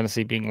pushback on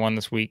Tennessee being 1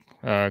 this week,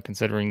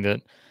 considering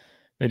that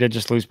they did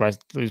just lose by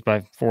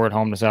 4 at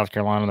home to South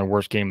Carolina, their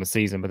worst game of the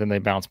season, but then they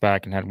bounced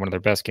back and had one of their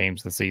best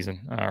games of the season,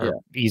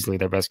 easily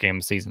their best game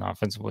of the season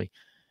offensively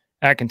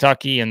at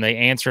Kentucky, and they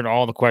answered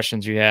all the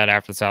questions you had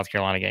after the South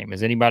Carolina game.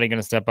 Is anybody going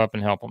to step up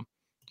and help them?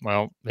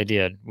 Well, they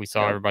did. We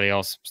saw everybody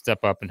else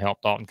step up and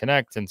help Dalton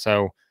connect, and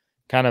so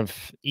kind of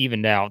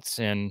evened out.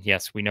 And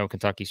yes, we know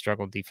Kentucky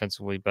struggled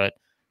defensively, but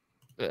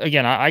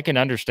again, I can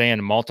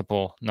understand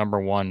multiple number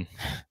 1,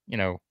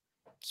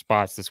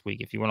 spots this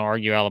week. If you want to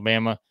argue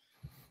Alabama,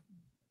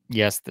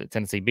 yes, the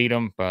Tennessee beat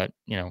them, but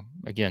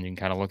again, you can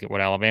kind of look at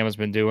what Alabama's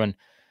been doing.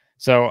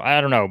 So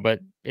I don't know, but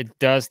it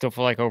does still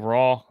feel like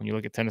overall, when you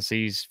look at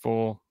Tennessee's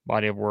full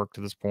body of work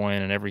to this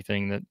point and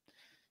everything that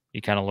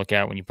you kind of look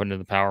at when you put into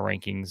the power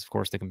rankings, of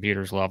course, the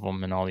computers love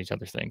them and all these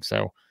other things.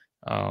 So,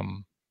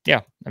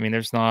 yeah, I mean,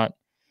 there's not,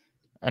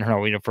 I don't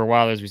know, for a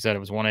while, as we said, it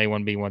was 1A,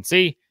 1B,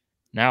 1C.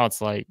 Now it's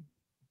like,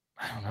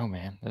 I don't know,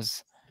 man.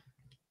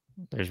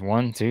 There's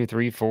 1, 2,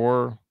 3,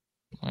 4.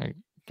 Like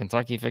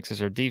Kentucky fixes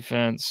their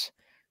defense.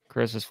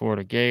 Chris's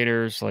Florida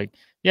Gators. Like,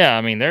 yeah,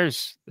 I mean,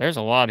 there's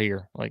a lot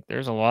here. Like,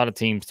 there's a lot of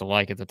teams to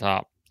like at the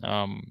top.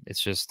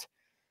 It's just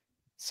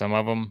some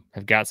of them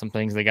have got some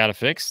things they got to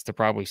fix to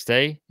probably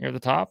stay near the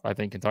top. I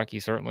think Kentucky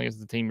certainly is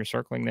the team you're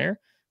circling there.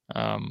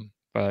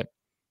 But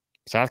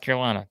South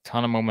Carolina,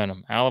 ton of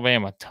momentum.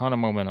 Alabama, ton of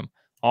momentum.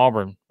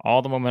 Auburn,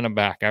 all the momentum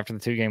back after the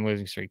 2-game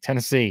losing streak.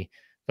 Tennessee,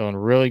 feeling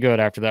really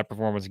good after that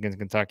performance against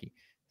Kentucky.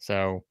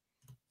 So,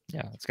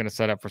 yeah, it's going to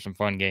set up for some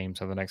fun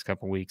games over the next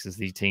couple of weeks as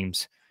these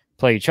teams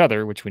play each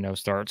other, which we know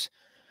starts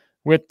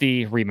with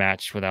the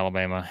rematch with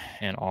Alabama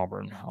and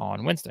Auburn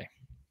on Wednesday.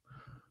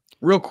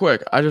 Real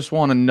quick, I just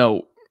want to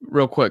note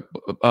real quick,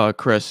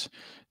 Chris,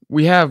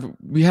 we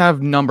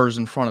have numbers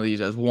in front of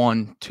these as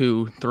 1,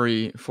 2,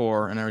 3,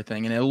 4, and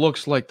everything, and it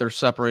looks like they're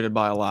separated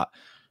by a lot.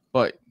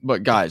 But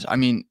guys, I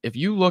mean, if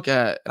you look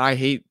at, and I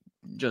hate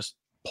just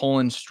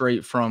pulling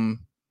straight from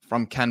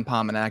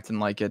KenPom and acting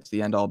like it's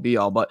the end all be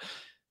all, but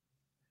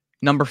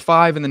number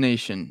 5 in the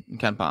nation in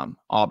KenPom,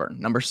 Auburn.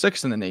 Number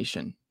 6 in the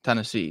nation,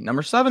 Tennessee.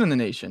 Number 7 in the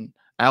nation,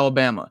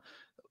 Alabama.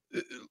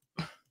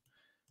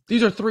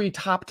 These are 3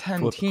 top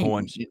 10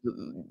 teams.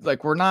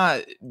 Like, we're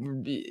not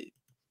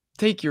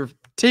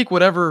take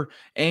whatever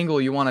angle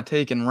you want to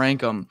take and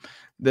rank them.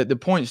 The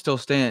point still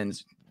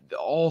stands.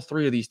 All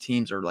 3 of these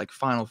teams are like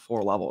Final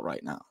Four level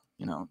right now,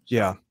 you know? So.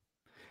 Yeah.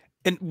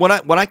 And when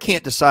I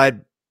can't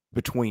decide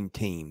between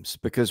teams,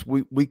 because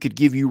we could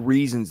give you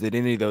reasons that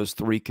any of those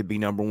 3 could be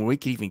number 1. We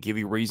could even give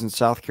you reasons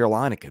South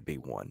Carolina could be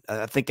 1.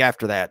 I think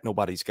after that,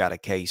 nobody's got a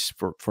case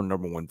for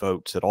number 1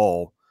 votes at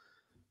all.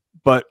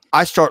 But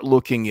I start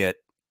looking at,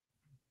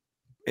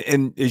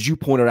 and as you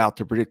pointed out,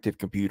 the predictive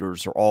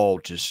computers are all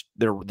just,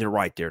 they're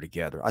right there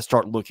together. I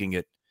start looking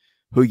at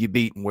who you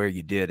beat and where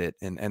you did it,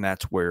 and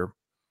that's where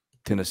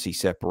Tennessee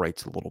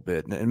separates a little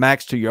bit. And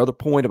Max, to your other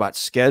point about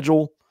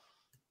schedule,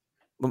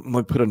 let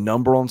me put a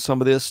number on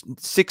some of this.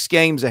 6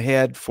 games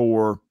ahead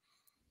for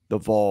the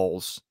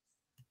Vols.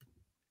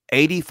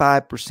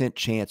 85%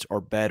 chance or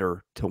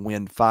better to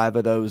win 5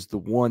 of those. The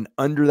one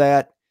under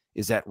that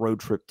is that road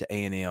trip to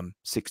A&M,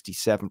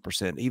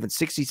 67%. Even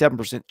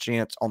 67%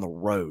 chance on the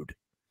road.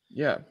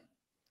 Yeah.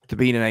 To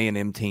beat an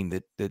A&M team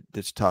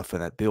that's tough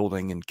in that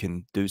building and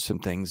can do some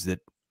things that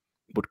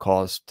would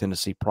cause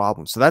Tennessee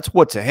problems. So that's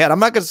what's ahead. I'm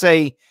not going to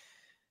say –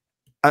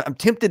 I'm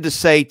tempted to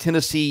say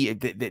Tennessee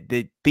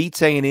that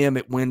beats A&M,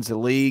 it wins the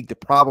league. The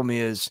problem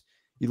is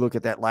you look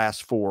at that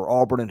last 4,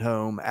 Auburn at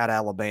home, at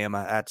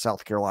Alabama, at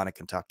South Carolina,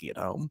 Kentucky at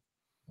home.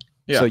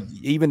 Yeah. So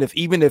even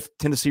if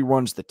Tennessee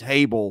runs the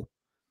table,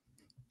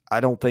 I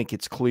don't think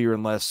it's clear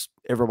unless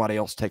everybody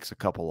else takes a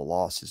couple of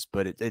losses.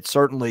 But it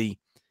certainly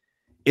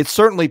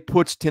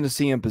puts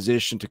Tennessee in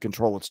position to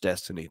control its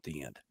destiny at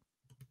the end.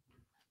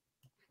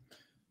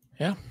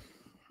 Yeah.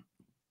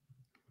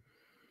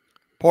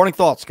 Parting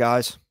thoughts,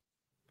 guys.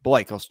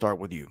 Blake, I'll start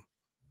with you.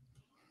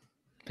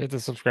 Hit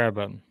the subscribe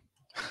button.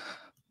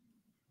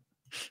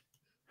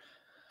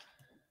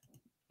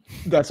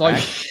 That's all. I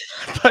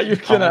thought you're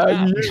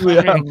gonna usually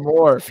have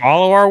more.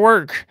 Follow our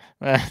work.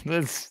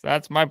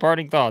 That's my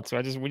parting thoughts.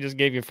 We just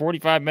gave you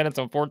 45 minutes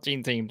on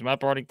 14 teams. My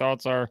parting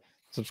thoughts are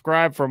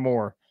subscribe for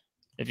more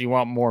if you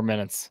want more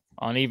minutes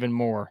on even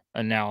more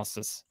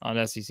analysis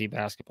on SEC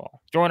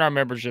basketball. Join our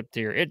membership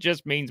tier. It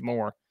just means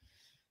more.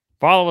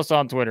 Follow us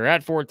on Twitter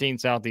at 14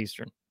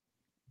 Southeastern.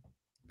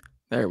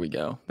 There we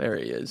go. There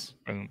he is.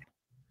 Boom.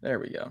 There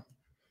we go.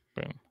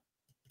 Boom.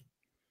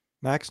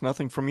 Max,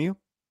 nothing from you?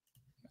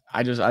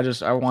 I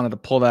wanted to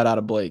pull that out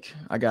of Blake.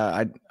 I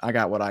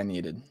got what I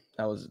needed.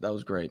 That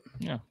was great.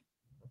 Yeah.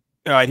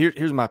 All right,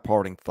 here's my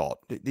parting thought.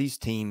 These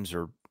teams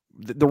are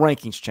the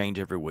rankings change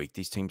every week.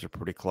 These teams are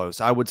pretty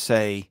close. I would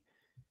say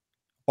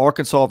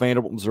Arkansas,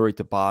 Vanderbilt, Missouri at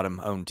the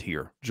bottom, own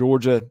tier.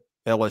 Georgia,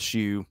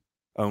 LSU,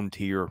 own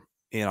tier,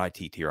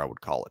 NIT tier, I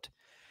would call it.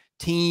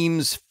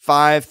 Teams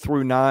 5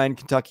 through 9,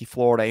 Kentucky,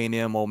 Florida,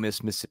 A&M, Ole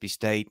Miss, Mississippi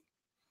State.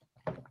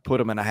 Put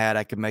them in a hat.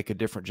 I could make a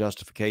different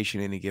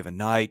justification any given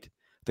night.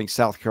 I think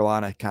South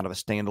Carolina, kind of a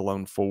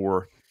standalone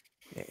 4.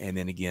 And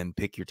then again,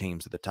 pick your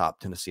teams at the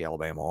top, Tennessee,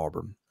 Alabama,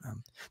 Auburn.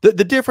 The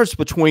difference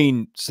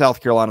between South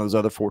Carolina and those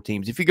other 4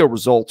 teams, if you go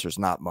results, there's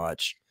not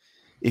much.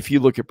 If you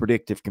look at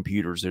predictive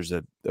computers, there's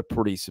a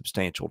pretty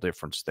substantial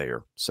difference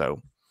there.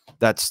 So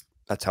that's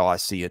how I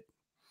see it.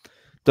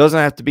 Doesn't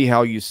have to be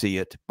how you see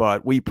it,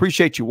 but we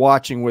appreciate you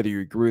watching, whether you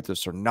agree with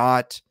us or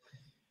not.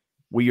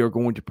 We are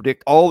going to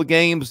predict all the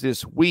games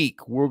this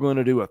week. We're going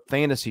to do a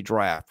fantasy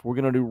draft. We're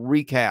going to do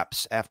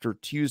recaps after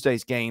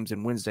Tuesday's games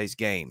and Wednesday's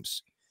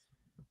games.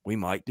 We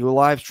might do a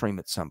live stream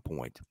at some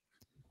point.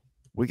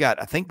 We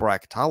got, I think,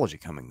 bracketology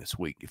coming this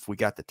week, if we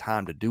got the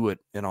time to do it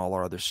and all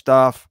our other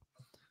stuff.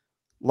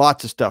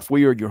 Lots of stuff.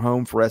 We are your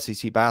home for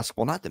SEC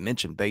basketball, not to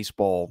mention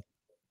baseball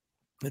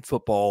and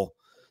football.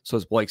 So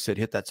as Blake said,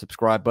 hit that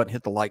subscribe button,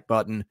 hit the like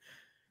button.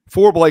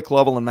 For Blake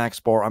Lovell and Max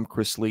Barr, I'm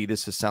Chris Lee.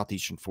 This is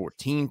Southeastern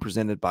 14,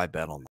 presented by BetOnline.